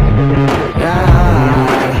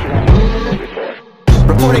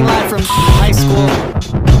 Reporting live from high school,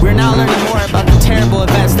 we're now learning more about the terrible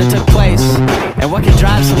events that took place, and what could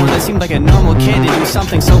drive someone that seemed like a normal kid to do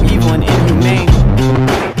something so evil and inhumane.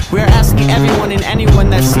 We are asking everyone and anyone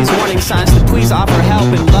that sees warning signs to please offer help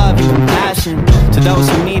and love and compassion to those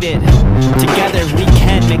who need it. Together we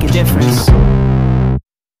can make a difference.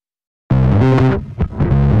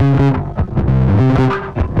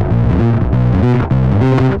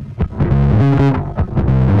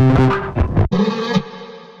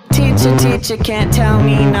 Teacher, teacher, can't tell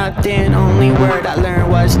me nothing. Only word I learned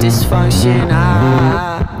was dysfunction.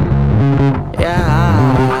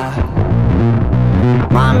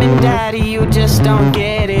 Mom and daddy, you just don't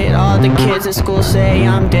get it. All the kids at school say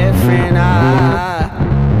I'm different.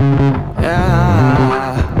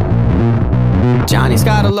 Johnny's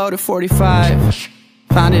got a load of 45,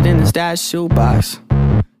 found it in his dad's shoebox.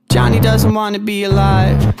 Johnny doesn't want to be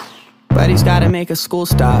alive, but he's gotta make a school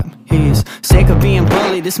stop. He's sick of being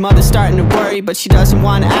bullied, his mother's starting to worry, but she doesn't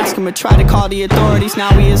want to ask him or try to call the authorities.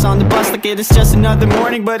 Now he is on the bus like it is just another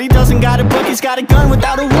morning, but he doesn't got a book, he's got a gun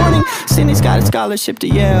without a warning. Cindy's got a scholarship to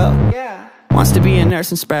Yale, wants to be a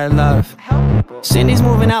nurse and spread love. Cindy's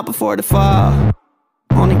moving out before the fall,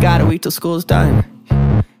 only got a week till school's done.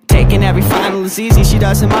 Taking every final is easy, she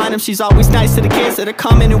doesn't mind him. She's always nice to the kids that are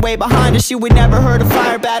coming and way behind her. She would never hurt a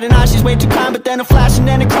fire, bat an eye, she's way too kind. But then a flash and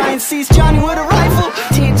then a cry and sees Johnny with a rifle.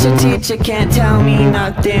 Teacher, teacher, can't tell me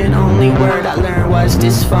nothing. Only word I learned was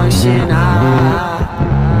dysfunction.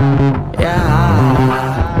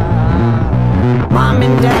 Mom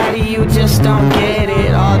and daddy, you just don't get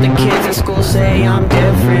it. All the kids at school say I'm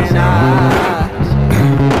different.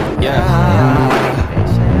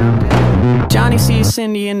 Johnny sees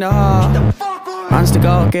Cindy in the hall, runs to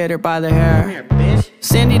go get her by the hair.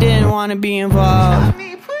 Cindy didn't want to be involved.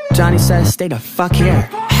 Johnny says, stay the fuck here.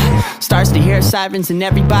 Starts to hear sirens and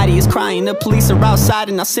everybody is crying. The police are outside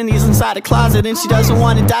and now Cindy's inside a closet, and she doesn't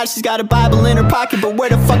want to die, she's got a Bible in her pocket. But where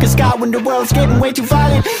the fuck is God when the world's getting way too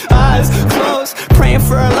violent? Eyes closed, praying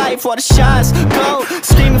for her life while the shots go.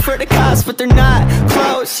 Screaming for the cops but they're not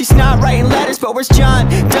close. She's not writing letters, but where's John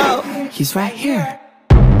Doe? He's right here.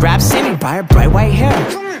 Grabs Cindy by her bright white hair,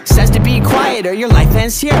 says to be quiet or your life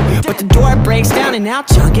ends here. But the door breaks down and now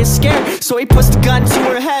John gets scared, so he puts the gun to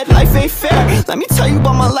her head. Life ain't fair, let me tell you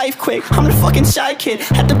about my life quick. I'm the fucking shy kid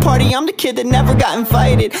at the party, I'm the kid that never got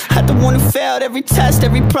invited. I'm the one who failed every test,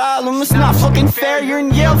 every problem. It's not fucking fair, you're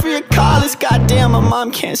in Yale for your college. Goddamn, my mom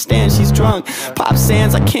can't stand, she's drunk. Pop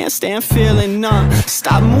sands, I can't stand feeling numb.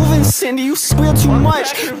 Stop moving, Cindy, you squeal too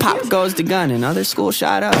much. Pop goes the gun, another school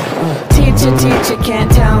shot up. Teacher, teacher, can't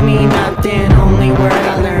tell me nothing. Only word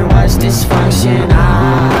I learned was dysfunction.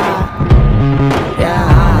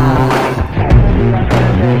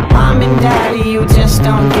 Mom and daddy, you just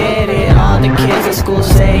don't get it. All the kids at school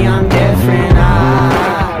say I'm different.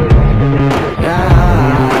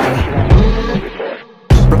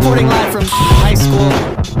 Reporting live from high school,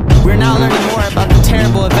 we're now learning more about the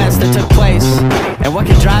terrible events that took place, and what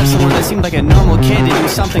could drive someone that seemed like a normal kid to do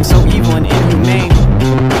something so evil and inhumane.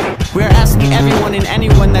 We are asking everyone and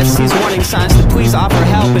anyone that sees warning signs to please offer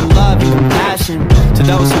help and love and compassion to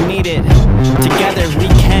those who need it. Together we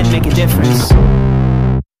can make a difference.